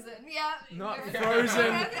froze it. Yeah. Not yeah. Frozen.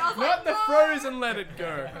 I was Not like, the no. Frozen Let It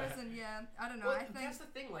Go. Frozen, yeah. I don't know. Well, I think that's the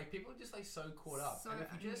thing. Like, people are just like so caught up, So, and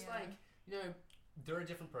if you just yeah. like, you know, they're a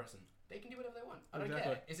different person. They can do whatever they want. I don't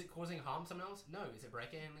Exactly. care. Is it causing harm to someone else? No. Is it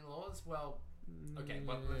breaking any laws? Well, Okay,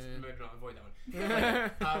 well, let's maybe not avoid that one.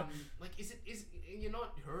 Like, is you're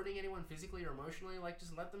not hurting anyone physically or emotionally? Like,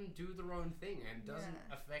 just let them do their own thing, and it doesn't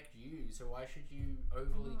affect you. So why should you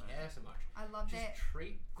overly care so much? I love just that.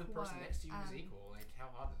 Treat the person next to you as equal. Like, how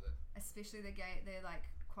hard is it? Especially they're like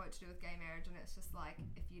quote to do with gay marriage, and it's just like,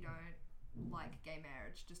 if you don't like gay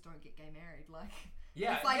marriage, just don't get gay married. Like,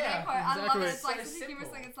 it's like that quote. Exactly. I love it. It's so like such a humorous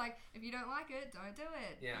simple. thing. It's like, if you don't like it, don't do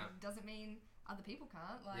it. Yeah. It doesn't mean other people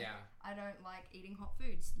can't. Like, Yeah. I don't like eating hot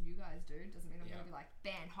foods. You guys do. Doesn't mean I'm gonna be like,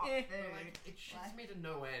 ban hot food. But, like, it shits me to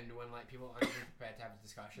no end when like people aren't even prepared to have a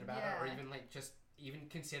discussion about it, or even like just even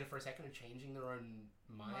consider for a second of changing their own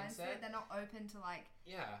mindset. They're not open to like,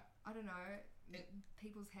 I don't know,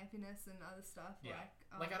 people's happiness and other stuff.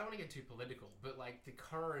 Like I don't want to get too political, but like the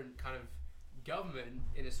current kind of government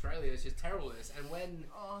in Australia is just terrible at this. And when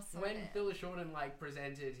Bill Shorten like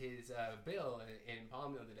presented his bill in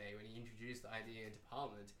Parliament the other day, when he introduced the idea into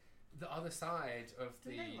Parliament, the other side of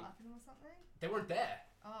Did they laugh at him or something? They weren't there.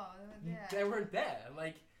 Oh, they weren't there. They weren't there.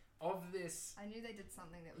 Like, of this... I knew they did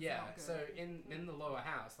something that was not good. So in the lower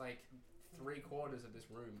house, like, 3/4 of this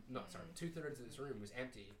room... No, sorry, 2/3 of this room was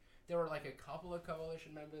empty. There were, like, a couple of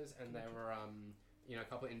coalition members, and there were, you know, a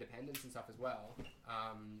couple of independents and stuff as well.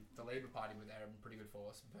 The Labour Party were there in pretty good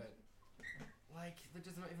force, but, like, they're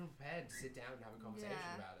just not even prepared to sit down and have a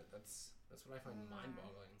conversation about it. That's what I find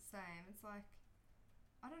mind-boggling. Same. It's like...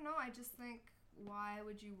 I don't know, I just think, why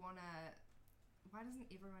would you want to... Why doesn't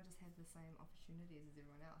everyone just have the same opportunities as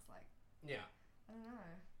everyone else? Like, I don't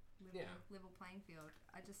know. Level playing field.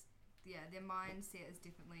 I just, their mindset is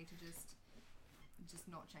definitely to just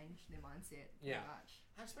not change their mindset too much.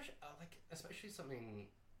 And especially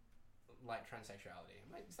something like transsexuality.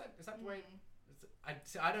 Like, is that the way?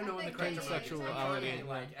 I don't know what the correct transsexuality,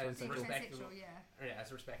 like as respective.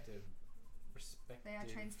 As respective. They are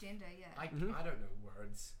transgender. I don't know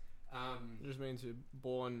words. It just means you're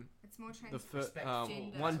born it's more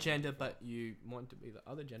one gender, but you want to be the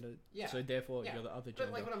other gender. So therefore, you're the other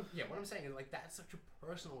gender. But like what I'm saying is like that's such a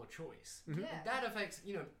personal choice. Yeah. That affects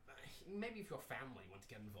maybe if your family want to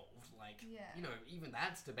get involved, like even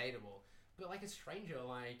that's debatable. But like a stranger,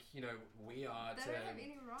 like we are they don't have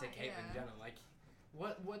any right, to Caitlyn Jenner, like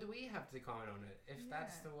what do we have to comment on it if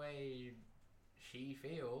that's the way she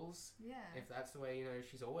feels? If that's the way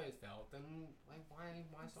she's always felt, then like why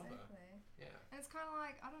stop her? And it's kind of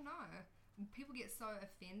like, I don't know, people get so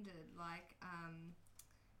offended, like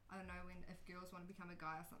I don't know, if girls want to become a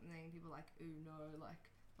guy or something, people are like, ooh no, like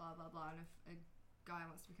blah blah blah, and if a guy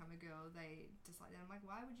wants to become a girl, they dislike that. I'm like,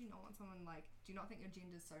 why would you not want someone, like, do you not think your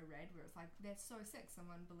gender's so rad where it's like that's so sick,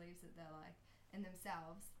 someone believes that they're like in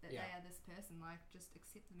themselves that they are this person, like just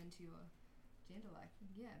accept them into your gender, like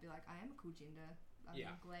be like, I am a cool gender,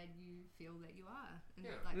 I'm glad you feel that you are, and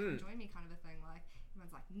like enjoy me, kind of a thing. Like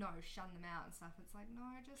everyone's like, no, shun them out and stuff. It's like, no,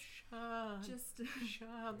 just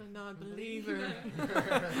shun the non-believer.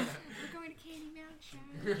 We're going to Candy Mountain,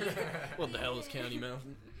 Sharon. What the hell is Candy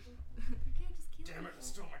Mountain? You can't just kill Damn it, people.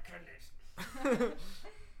 stole my kidneys.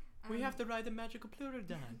 We have to ride the magical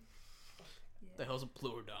Pleurodon. The hell's a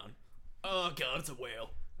Pleurodon? Oh god, it's a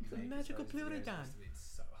whale. It's a magical Pleurodon.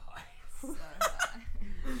 So high. So high.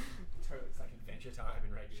 Totally, it's like Adventure Time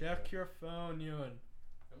in regular. Check your phone, Ewan.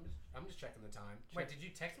 I'm just checking the time. Wait, did you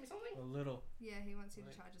text me something? A little. Yeah, he wants you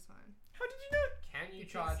to charge his phone. How did you know it? Can you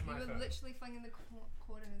charge my phone? You were literally flinging the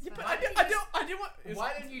cord in his phone. But I didn't want.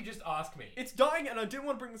 Why didn't you just ask me? It's dying, and I didn't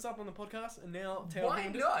want to bring this up on the podcast, and now Taylor. Why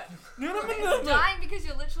not? No. It's dying because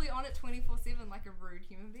you're literally on it 24/7 like a rude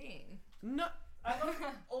human being. No. I love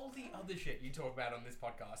all the other shit you talk about on this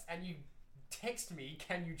podcast, and you text me,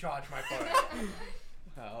 can you charge my phone?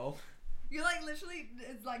 Hell. You're like literally,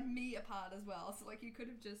 it's like me apart as well, so like you could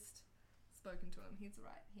have just spoken to him. He's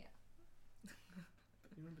right here.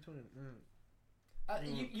 You went between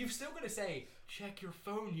it. You've still got to say, check your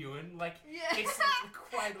phone, Ewan. Like, Yeah. it's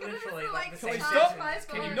quite literally like the can same we sentence. stop my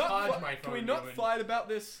Can you phone? charge my phone, Can we not Ewan? fight about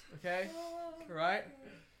this? Okay. Right.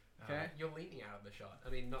 Okay. You're leaning out of the shot. I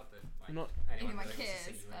mean, not that like Not anyone anyone really wants to cares,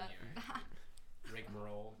 see you but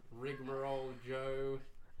anyway. Rigmarole, Joe.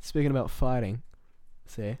 Speaking about fighting,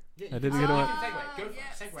 see, Yeah, I didn't get you on. can segue. Go for it.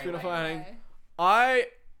 Segue. Speaking of away. fighting, I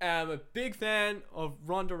am a big fan of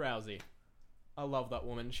Ronda Rousey. I love that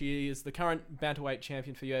woman. She is the current bantamweight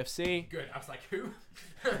champion for UFC. Good. I was like, who?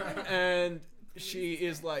 And she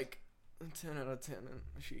is like 10 out of 10, and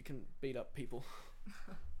she can beat up people.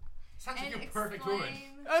 Sounds like And you're a perfect woman.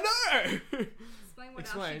 I know. Explain what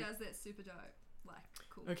else Explain. she does that's super dope. Like,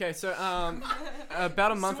 cool. Okay, so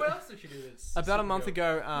about a month. So what else does she do? That's About a super month dope?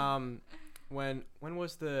 ago, when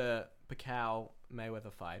was the Pacquiao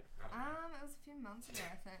Mayweather fight? It was a few months ago,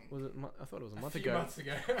 I think. Was it? I thought it was a month A few ago. months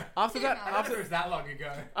ago. After Few that, months. I don't know if it was that long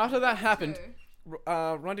ago. after that happened, Two.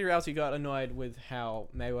 Ronda Rousey got annoyed with how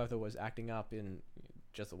Mayweather was acting up in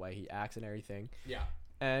just the way he acts and everything. Yeah.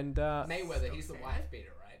 And Mayweather, he's the sad. wife beater,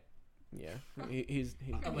 right? yeah, he's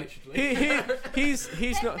Allegedly.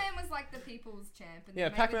 he's not. Pac-Man was like the people's champ, and Yeah,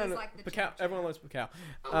 Mayweather's Pac-Man, like the Pacquiao, champ. everyone loves Pacquiao.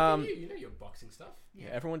 Oh, you know your boxing stuff. Yeah,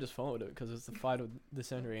 everyone just followed it because it's the fight of the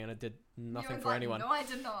century and it did nothing You're for like, anyone. No, I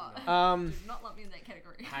did not. Um, Did not lump me in that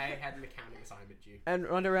category. I had an accounting assignment due. And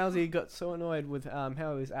Ronda Rousey got so annoyed with how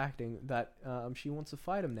he was acting that she wants to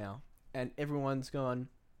fight him now, and everyone's gone.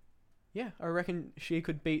 Yeah, I reckon she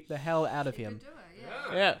could beat the hell out of She him. could do it,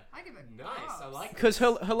 yeah. Yeah, I give it Nice, props. I like it. because her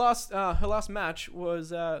last match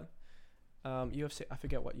was UFC. I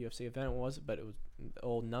forget what UFC event it was, but it was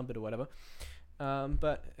all numbered or whatever.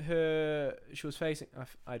 But she was facing.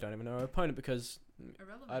 I don't even know her opponent because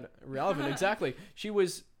Irrelevant. irrelevant. Exactly. She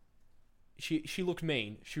looked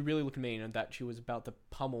mean. She really looked mean, and that she was about to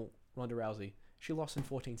pummel Ronda Rousey. She lost in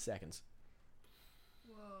 14 seconds.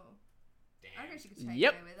 Whoa. I Damn. reckon she could take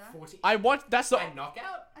Yep. Mayweather. 40. I watched. That's the. By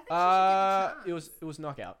knockout? I think she should give a chance. It was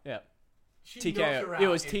knockout. Yeah. She TKO. knocked her out It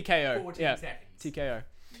was in TKO. 14 Yeah. seconds. TKO.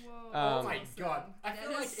 Whoa. Oh my Um, god. I feel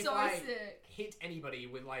That like is if so I sick. hit anybody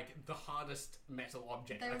with like the hardest metal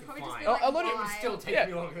object They I would could probably just find, be like, a lot of- it would why? still take Yeah.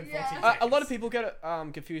 me longer than 14 Yeah. seconds. A lot of people get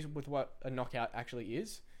confused with what a knockout actually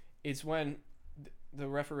is. It's when the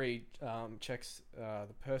referee checks the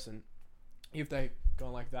person if they've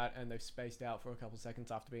gone like that and they've spaced out for a couple seconds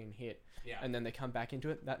after being hit, Yeah. and then they come back into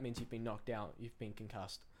it. That means you've been knocked out. You've been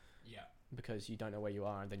concussed Yeah. because you don't know where you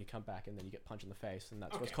are, and then you come back and then you get punched in the face, and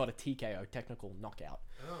that's what's Okay. called a TKO, technical knockout.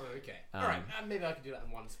 Oh, okay. Um, Alright, maybe I could do that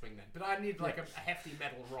in one swing then. But I need like a hefty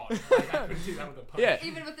metal rod. Like, I couldn't do that with a punch. Yeah.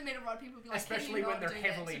 Even with the metal rod, people would be like, Especially can you when not they're do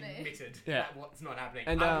that heavily to me? mitted. Yeah. What's not happening.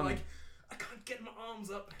 And, I'm like, I can't get my arms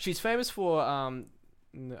up. She's famous for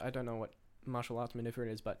I don't know what martial arts maneuver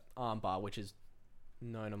it is, but armbar, which is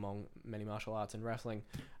known among many martial arts and wrestling,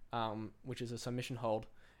 which is a submission hold,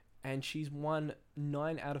 and she's won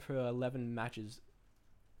 9 out of her 11 matches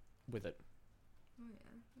with it, Oh, yeah.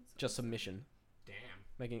 That's just awesome. submission, Damn.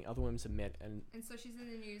 making other women submit. And And so she's in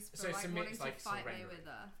the news for So like submit's wanting to like fight surrendering.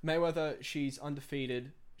 Mayweather. Mayweather, she's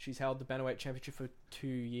undefeated. She's held the bantamweight championship for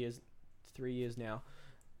 3 years now.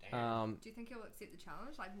 Damn. Do you think he'll accept the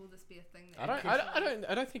challenge? Like, will this be a thing? I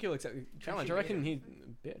That don't think he'll accept the challenge. she I beat reckon him?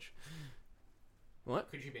 he bitch.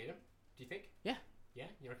 What? Could she beat him? Do you think? Yeah. Yeah?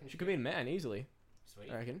 You reckon She could be a man easily.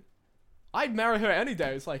 Sweet. I reckon. I'd marry her any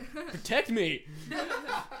day. It's like protect me. Yeah,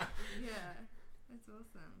 that's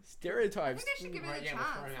awesome. I Stereotypes. think they should give her Right, the yeah, we're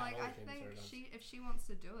chance. throwing out Like, all I the think stereotypes. if she wants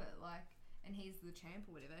to do it, like, and he's the champ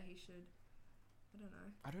or whatever, he should. I don't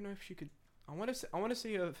know. I don't know if she could. I want to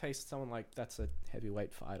see her face someone like that's a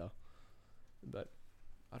heavyweight fighter, but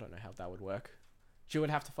I don't know how that would work. She would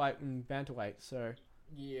have to fight in bantamweight, so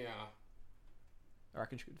Yeah. I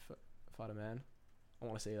reckon she could fight a man. I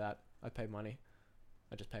want to see that. I'd pay money.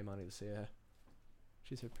 I just pay money to see her.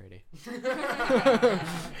 She's so pretty. This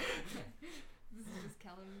is just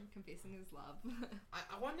Callum confessing his love.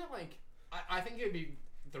 I wonder, like, I think it would be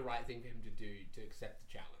the right thing for him to do to accept the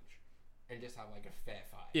challenge and just have, like, a fair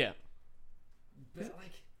fight. Yeah. But,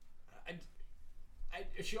 like,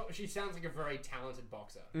 she sounds like a very talented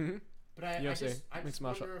boxer. Mm-hmm. But I UFC, just mixed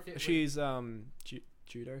martial. wonder if it would- She's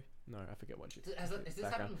judo. No, I forget what she. Has this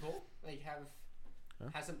background. happened before? Like, Huh?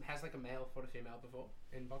 has like a male fought a female before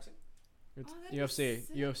in boxing? It's Oh, that'd be UFC.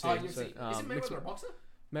 sick. UFC. Oh, UFC. So, Isn't mixed Mayweather a boxer?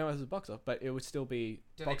 Mayweather's a boxer, but it would still be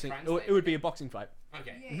Do they boxing. translate It would be a boxing fight.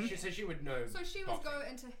 Okay. Yeah, So she would know. So she would boxing. go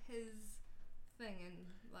into his thing and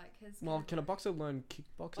like his. Well, can a category. boxer learn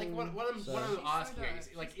kickboxing? Like what I'm So- what I'm She's so asking dope. is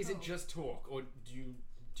like, She's is it cool. just talk or do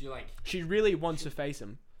you like? She really wants to face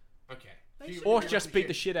him, Okay. They Do you- should or really just beat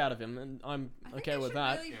the shit out of him, and I'm I think okay they with should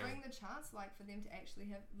that. really Yeah. bring the chance, like, for them to actually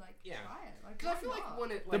have like Yeah. try it. Like, Because I why feel like not?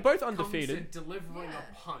 when it They're like, both comes to undefeated. delivering Yeah.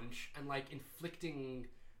 a punch and like inflicting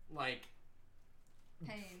like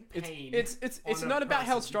pain. pain. It's on a not about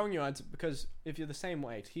how person. strong you are, it's because if you're the same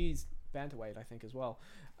weight, he's bantamweight, I think, as well,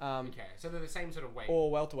 Okay, so they're the same sort of weight. or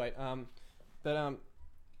welterweight. But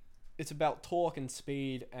it's about torque and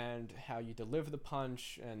speed and how you deliver the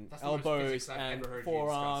punch and That's the most elbows physics I've and ever heard you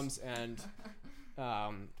forearms and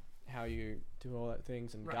how you do all that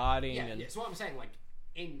things and Right. guarding Yeah, and yeah. So what I'm saying, like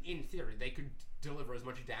in theory, they could deliver as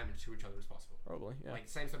much damage to each other as possible. probably Like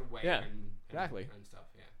same sort of weight. Yeah, and exactly. And stuff.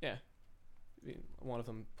 Yeah. one of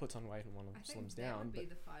them puts on weight and one of I them think slims that down. would But be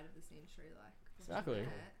the fight of the century. Like Exactly.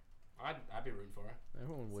 I'd be rooting for her.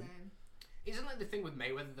 everyone would. Same. Isn't like the thing with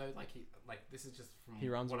Mayweather though? Like this is just from He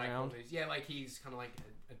runs what around. I call his, yeah, like he's kind of like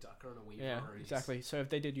a ducker and a weaver. Yeah, or he's- exactly. So if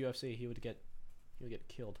they did UFC, he would get You'll get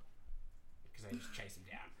killed. Because they just chase him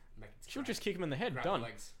down. She'll just kick him in the head. grab Done. the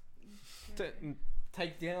legs.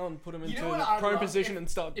 Take down, put him You into know what the I prone love? position and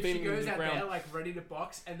start If she beating him goes to the out ground. there like ready to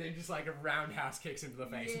box and then just like a roundhouse kicks him to the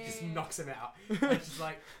face and just Yeah. knocks him out. And it's just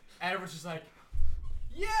like, and everyone's just like,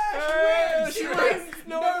 yeah, Hey, she she wins! wins!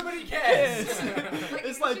 Nobody cares! It's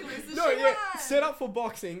if like, she loses, no, she yeah, won. set up for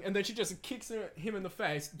boxing, and then she just kicks him in the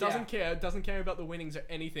face. Doesn't Yeah. care about the winnings or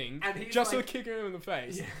anything. And he's Just like- to kick him in the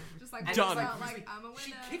face. Yeah. Just like And Done. he's felt he's like I'm a winner.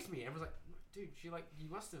 She kicked me. Everyone's like, dude, she like, you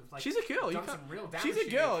must have like. She's a girl, you Done can't- some real damage. she's a to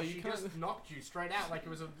girl, You. you She can't- just knocked you straight out like it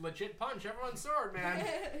was a legit punch. Everyone saw it, man.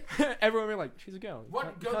 Everyone will be like, she's a girl.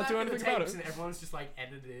 What? Go Can't back do to the anything about tapes it. and everyone's just like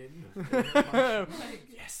edited in. Like,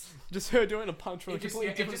 Yes. Just her doing a punch from a It just,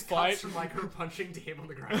 completely it different just fight. cuts from like her punching to him on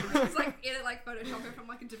the ground. it's like edit like Photoshop her from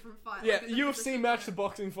like a different fight. Yeah, like, in a UFC position match where- the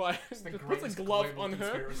boxing fight. It's the Just puts greatest a glove global on her.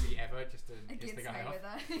 conspiracy ever, just to piss against the guy off.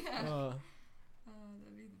 Mayweather. Yeah. Uh,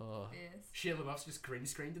 That'd be the uh. best. Shia LaBeouf's just green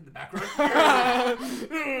screened in the background.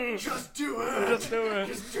 Just do it. Just do it.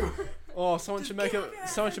 Just do it. Oh, someone Just should make give a it,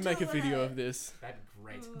 someone should make a do video it. of this. That'd be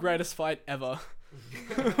great. Greatest fight ever.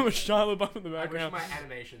 With Shia LaBeouf in the I wish background. my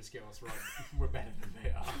animation skills were better than they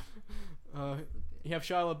are. You have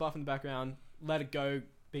Shia LaBeouf in the background. Let It Go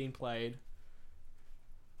being played.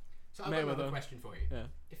 So I've got another Mayweather. question for you. Yeah.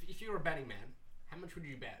 If you were a betting man, how much would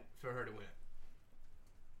you bet for her to win it?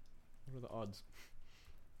 What are the odds?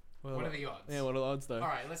 What are the odds? Yeah, what are the odds though? All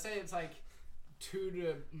right, let's say it's like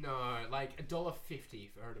like $1.50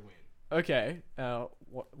 for her to win. Okay.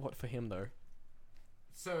 What for him though?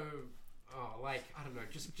 So, like I don't know,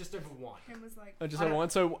 just over one. Him was like, I just I have don't- one.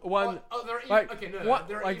 So one They're even, like, okay, no, what-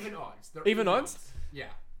 they're like, even odds. They're even odds? Yeah,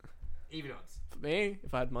 even odds. for me,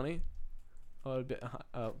 if I had money, I would bet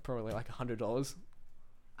probably like $100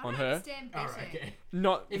 I on don't her. understand betting. All right, okay.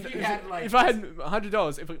 Not If you had, like, if I had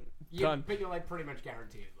 $100, if it, Yeah, done. but you're like pretty much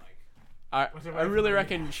guaranteed. Like, I what's it I worth really for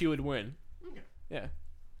reckon you? she would win. Okay. Yeah.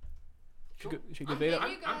 She Cool. could I'm, beat it. keen. I'm,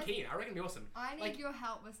 You I'm guys- keen. I reckon it'd be awesome. I need Like- your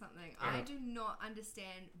help with something. Uh-huh. I do not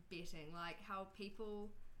understand betting. Like how people,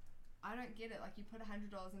 I don't get it. Like you put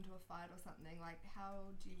 $100 into a fight or something. Like how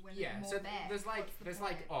do you win Yeah, it more so back? there's like What's the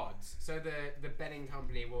point? odds. So the betting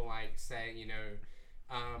company will like say, you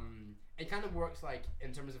know, it kind of works like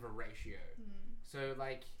in terms of a ratio. So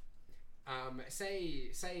like,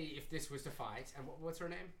 say if this was to fight, and what's her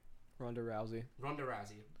name? Ronda Rousey. Ronda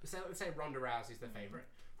Rousey. So let's say Ronda Rousey's the favorite.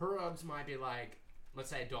 Her odds might be like, let's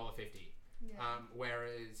say $1.50. Yeah.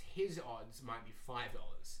 Whereas his odds might be $5.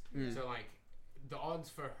 Mm. So like, the odds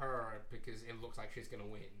for her, because it looks like she's gonna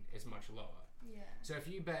win, is much lower. yeah. So if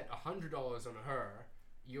you bet $100 on her,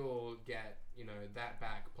 you'll get, you know, that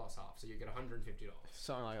back plus half. So you get $150.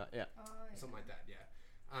 Something like that. Yeah. Oh, yeah. Something like that, yeah.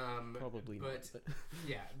 Probably but, not. But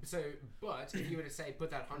yeah. So, but if you were to say put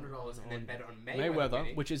that $100 and then bet it on Mayweather,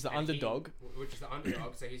 winning, which is the and underdog. which is the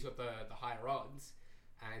underdog, so he's got the higher odds,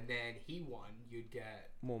 and then he won, you'd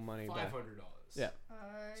get More money $500. back. Yeah. Oh,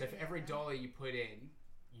 So for every yeah. dollar you put in,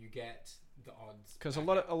 you get the odds. Because a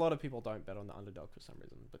back. lot of people don't bet on the underdog for some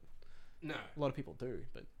reason, but No. a lot of people do.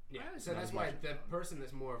 But Yeah. I always So thought that's it why was the wrong. person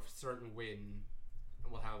that's more of certain win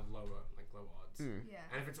will have lower odds. Yeah.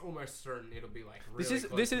 And if it's almost certain, it'll be like really this is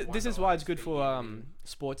close this to is this is $1 why it's good that for you-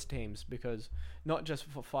 sports teams, because not just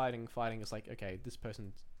for fighting. Fighting is like, okay, this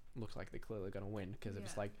person looks like they're clearly gonna win, because if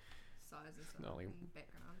it's Yeah. like Size and stuff No, like- in the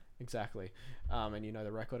background. exactly, and you know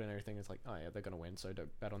the record and everything, it's like, oh yeah, they're gonna win, so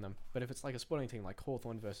don't bet on them. But if it's like a sporting team like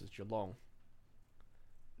Hawthorn versus Geelong,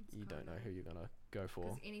 It's you don't kinda- know who you're gonna go for.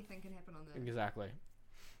 Because anything can happen on the. Exactly.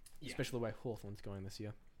 Yeah. Especially the way Hawthorn's going this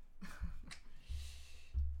year.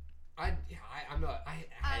 I'm not. I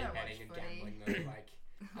I hate don't betting watch and footy. gambling though. Like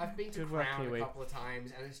I've been to Good work, Crown Kiwi. a couple of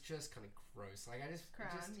times, and it's just kind of gross. Like I just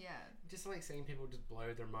Crown, yeah. just like seeing people just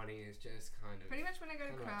blow their money is just kind of Pretty much when I go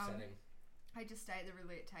to kind of Crown, upsetting. I just stay at the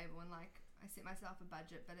roulette table and like I set myself a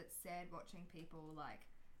budget, but it's sad watching people like.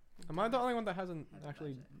 who Am I the don't only one that hasn't have a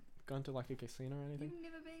actually budget. gone to like a casino or anything? You've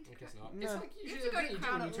never been to I guess Crown? not. No. It's like You usually have to go to the thing you do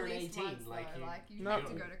Crown when at you turn least 18. once, Like though. you. Like, you No, have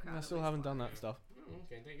to go to Crown I at still least haven't done once. that stuff.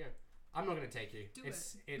 Okay, there you go. I'm not gonna take you. Do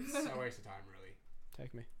it's a waste of time, really.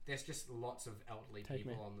 Take me. There's just lots of elderly Take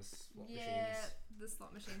people me. on the slot Yeah, machines the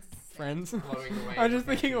slot machines. Is sad. Friends. blowing away. I'm just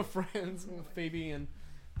your thinking of pension. Friends with Phoebe and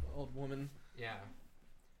the old woman. Yeah.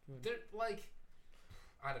 Good. They're like,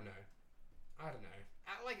 I don't know.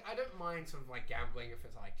 I don't mind sort of like gambling if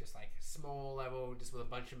it's like just like small level, just with a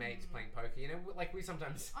bunch of mates playing poker. You know, like we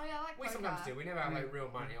sometimes Oh yeah, I like we poker. sometimes do. We never have like real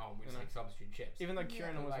money on. We just You know. like substitute chips. Even though Yeah.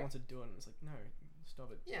 Kieran always Like- wants to do it, and it's like, no,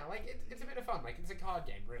 stop it. Yeah, like it's a bit of fun. Like it's a card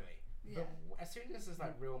game, really. Yeah. But as soon as there's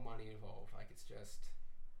like real money involved, like it's just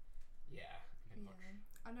a bit much.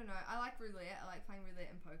 I don't know. I like roulette. I like playing roulette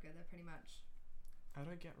and poker. They're pretty much I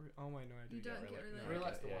don't get. Oh wait, no, I do. You don't get roulette. roulette.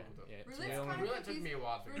 Roulette's the one with Yeah. Roulette's It's kind of Roulette took me a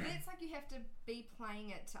while to figure out. Roulette's like you have to be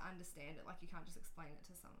playing it to understand it. Like you can't just explain it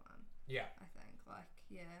to someone. Yeah. I think but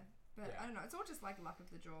Yeah. I don't know. It's all just like luck of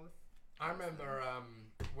the draw. I remember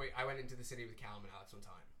I went into the city with Callum and Alex one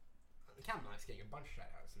time. Callum and Alex getting a bunch of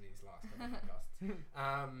shout outs in these last couple of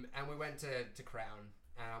podcasts. And we went to Crown,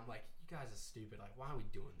 and I'm like, you guys are stupid. Like, why are we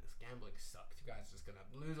doing this? Gambling sucks. You guys are just gonna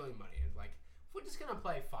lose all your money. And like, we're just gonna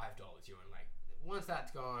play $5, you and like, once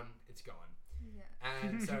that's gone, it's gone. Yeah.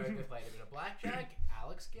 And so they played a bit of blackjack.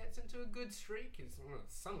 Alex gets into a good streak.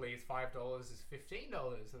 Suddenly his $5 is $15,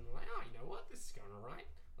 and they're like, oh, you know what? This is going alright.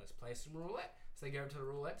 Let's play some roulette. So they go to the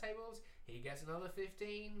roulette tables. He gets another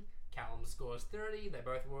 15. Callum scores 30. They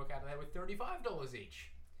both walk out of there with $35 each.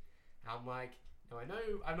 I'm like, no,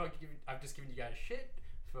 I know I've just given you guys shit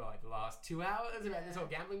for like the last 2 hours about this whole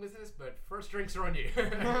gambling business, but first drinks are on you.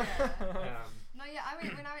 No, yeah,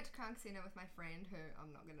 when I went to Crown Casino with my friend, who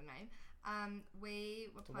I'm not gonna name, we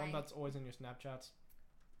were The playing. one that's always in your Snapchats.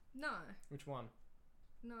 No, Which one?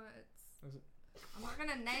 no, it's. Is it? I'm not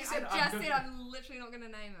gonna name. said I just I'm said I'm literally not gonna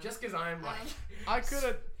name it. Just because I'm like, I could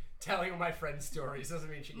have. telling all my friends' stories doesn't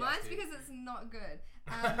mean she Mine's gets to. because it's not good.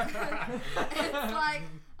 It's like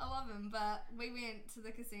I love him, but we went to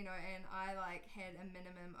the casino and I like had a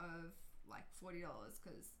minimum of like $40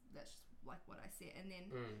 because that's just like what I said, and then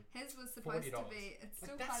his was supposed to $40. be. It's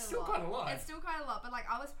still, That's quite, quite a lot. It's still quite a lot, but like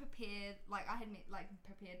I was prepared. Like I had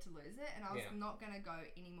prepared to lose it, and I was Yeah. not gonna go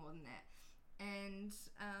any more than that. And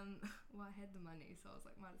well, I had the money, so I was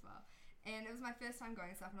like, might as well. And it was my first time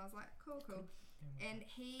going and stuff, and I was like, cool. And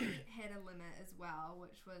he had a limit as well,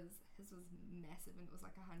 which was his was massive, and it was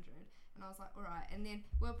like 100. And I was like, all right. And then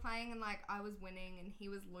we were playing, and like I was winning, and he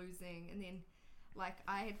was losing, and then like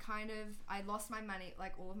I lost my money,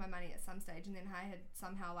 like all of my money at some stage, and then I had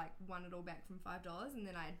somehow like won it all back from $5, and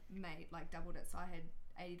then I made like doubled it, so I had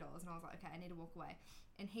 $80, and I was like, okay, I need to walk away.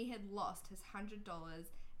 And he had lost his $100,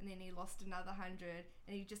 and then he lost another 100,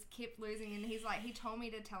 and he just kept losing. And he's like, he told me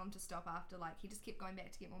to tell him to stop after, like he just kept going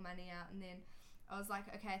back to get more money out, and then I was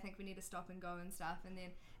like, okay, I think we need to stop and go and stuff. And then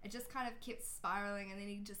it just kind of kept spiraling, and then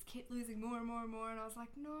he just kept losing more and more and more. And I was like,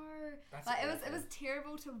 no, That's like awful. it was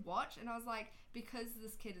terrible to watch. And I was like, because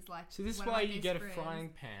this kid is like, So this is one of why my you best get a friends. frying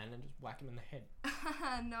pan and just whack him in the head.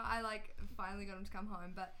 No, I like finally got him to come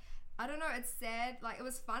home, but I don't know, it's sad. Like it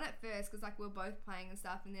was fun at first because like we were both playing and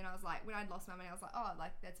stuff, and then I was like, when I'd lost my money, I was like, oh,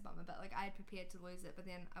 like that's a bummer, but like I had prepared to lose it, but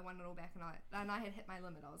then I won it all back, and I had hit my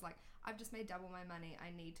limit. I was like, I've just made double my money, I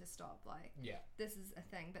need to stop. Like this is a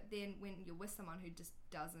thing. But then when you're with someone who just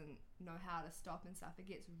doesn't know how to stop and stuff, it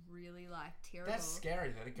gets really like terrible. That's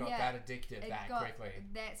scary that it got that addictive quickly.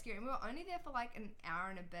 That scary. And we were only there for like an hour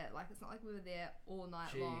and a bit. Like it's not like we were there all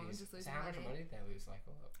night long just losing so how much money. money did they lose? Like,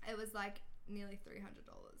 It was like nearly $300.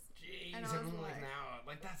 jeez, And I was like like- an hour.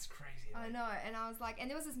 Like that's crazy. I Like, know, and I was like, and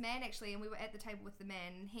there was this man actually, and we were at the table with the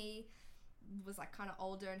man, and he was like kind of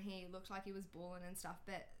older, and he looked like he was balling and stuff,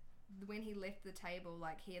 but when he left the table,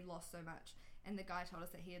 like he had lost so much, and the guy told us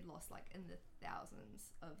that he had lost like in the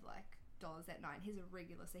thousands of like dollars that night. He's a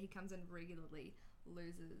regular, so he comes in regularly,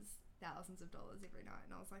 loses thousands of dollars every night,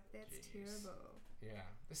 and I was like, that's Jeez. terrible. Yeah,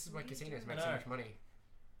 this is What why are you casinos doing? make so much money.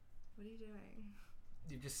 What are you doing?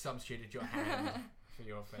 You've just substituted your hand for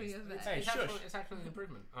your For face. your It's, face. it's, Hey, actually, shush. it's actually an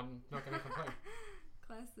improvement. I'm not going to complain.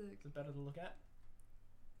 Classic. Is it better to look at?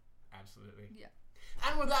 Absolutely. Yeah.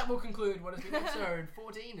 And with that, we'll conclude what has been episode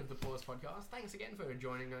 14 of the Pause Podcast. Thanks again for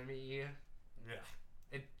joining me.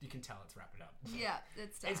 You can tell it's wrapping up. Yeah,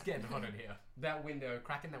 it's time. It's getting hot in here. That window,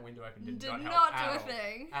 cracking that window open did not not help do at a all.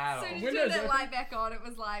 thing. At As all. soon as you Windows turned that open. light back on, it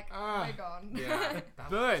was like, we're gone. Yeah. That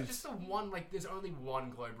Burnt. was just the one, like, there's only one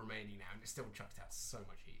globe remaining now, and it still chucks out so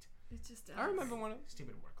much heat. It just does. I remember one of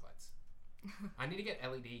Stupid work lights. I need to get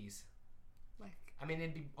LEDs. Like, I mean,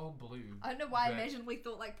 it'd be all blue. I don't know why I but- imaginally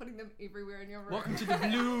thought like putting them everywhere in your room. Welcome to the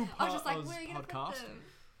Blue I was just like, Pause where are you gonna podcast. put them?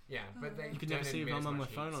 Yeah, but they You can don't never see if emit as I'm on much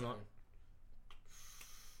my phone heat, or so- not.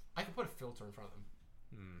 I could put a filter in front of them.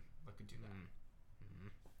 Hmm. I could do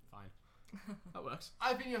that. Fine. That works.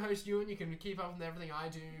 I've been your host, Ewan. You can keep up with everything I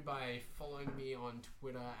do by following me on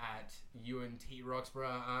Twitter at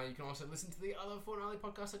EwanTRoxborough. You can also listen to the other fortnightly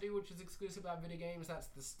podcast I do, which is exclusive about video games. That's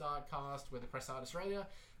the Startcast with the Press Art Australia.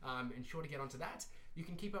 Ensure to get onto that. You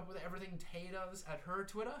can keep up with everything Taya does at her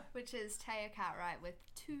Twitter. Which is Taya Cartwright with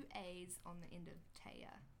 2 A's on the end of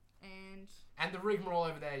Taya. And the rigmarole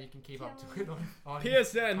over there you can keep up to it on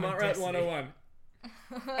PSN, on Muttrat Destiny. 101.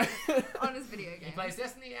 On his video game. He plays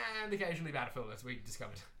Destiny and occasionally Battlefield, as we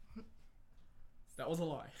discovered. That was a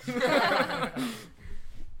lie.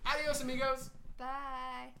 Adios, amigos.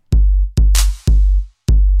 Bye.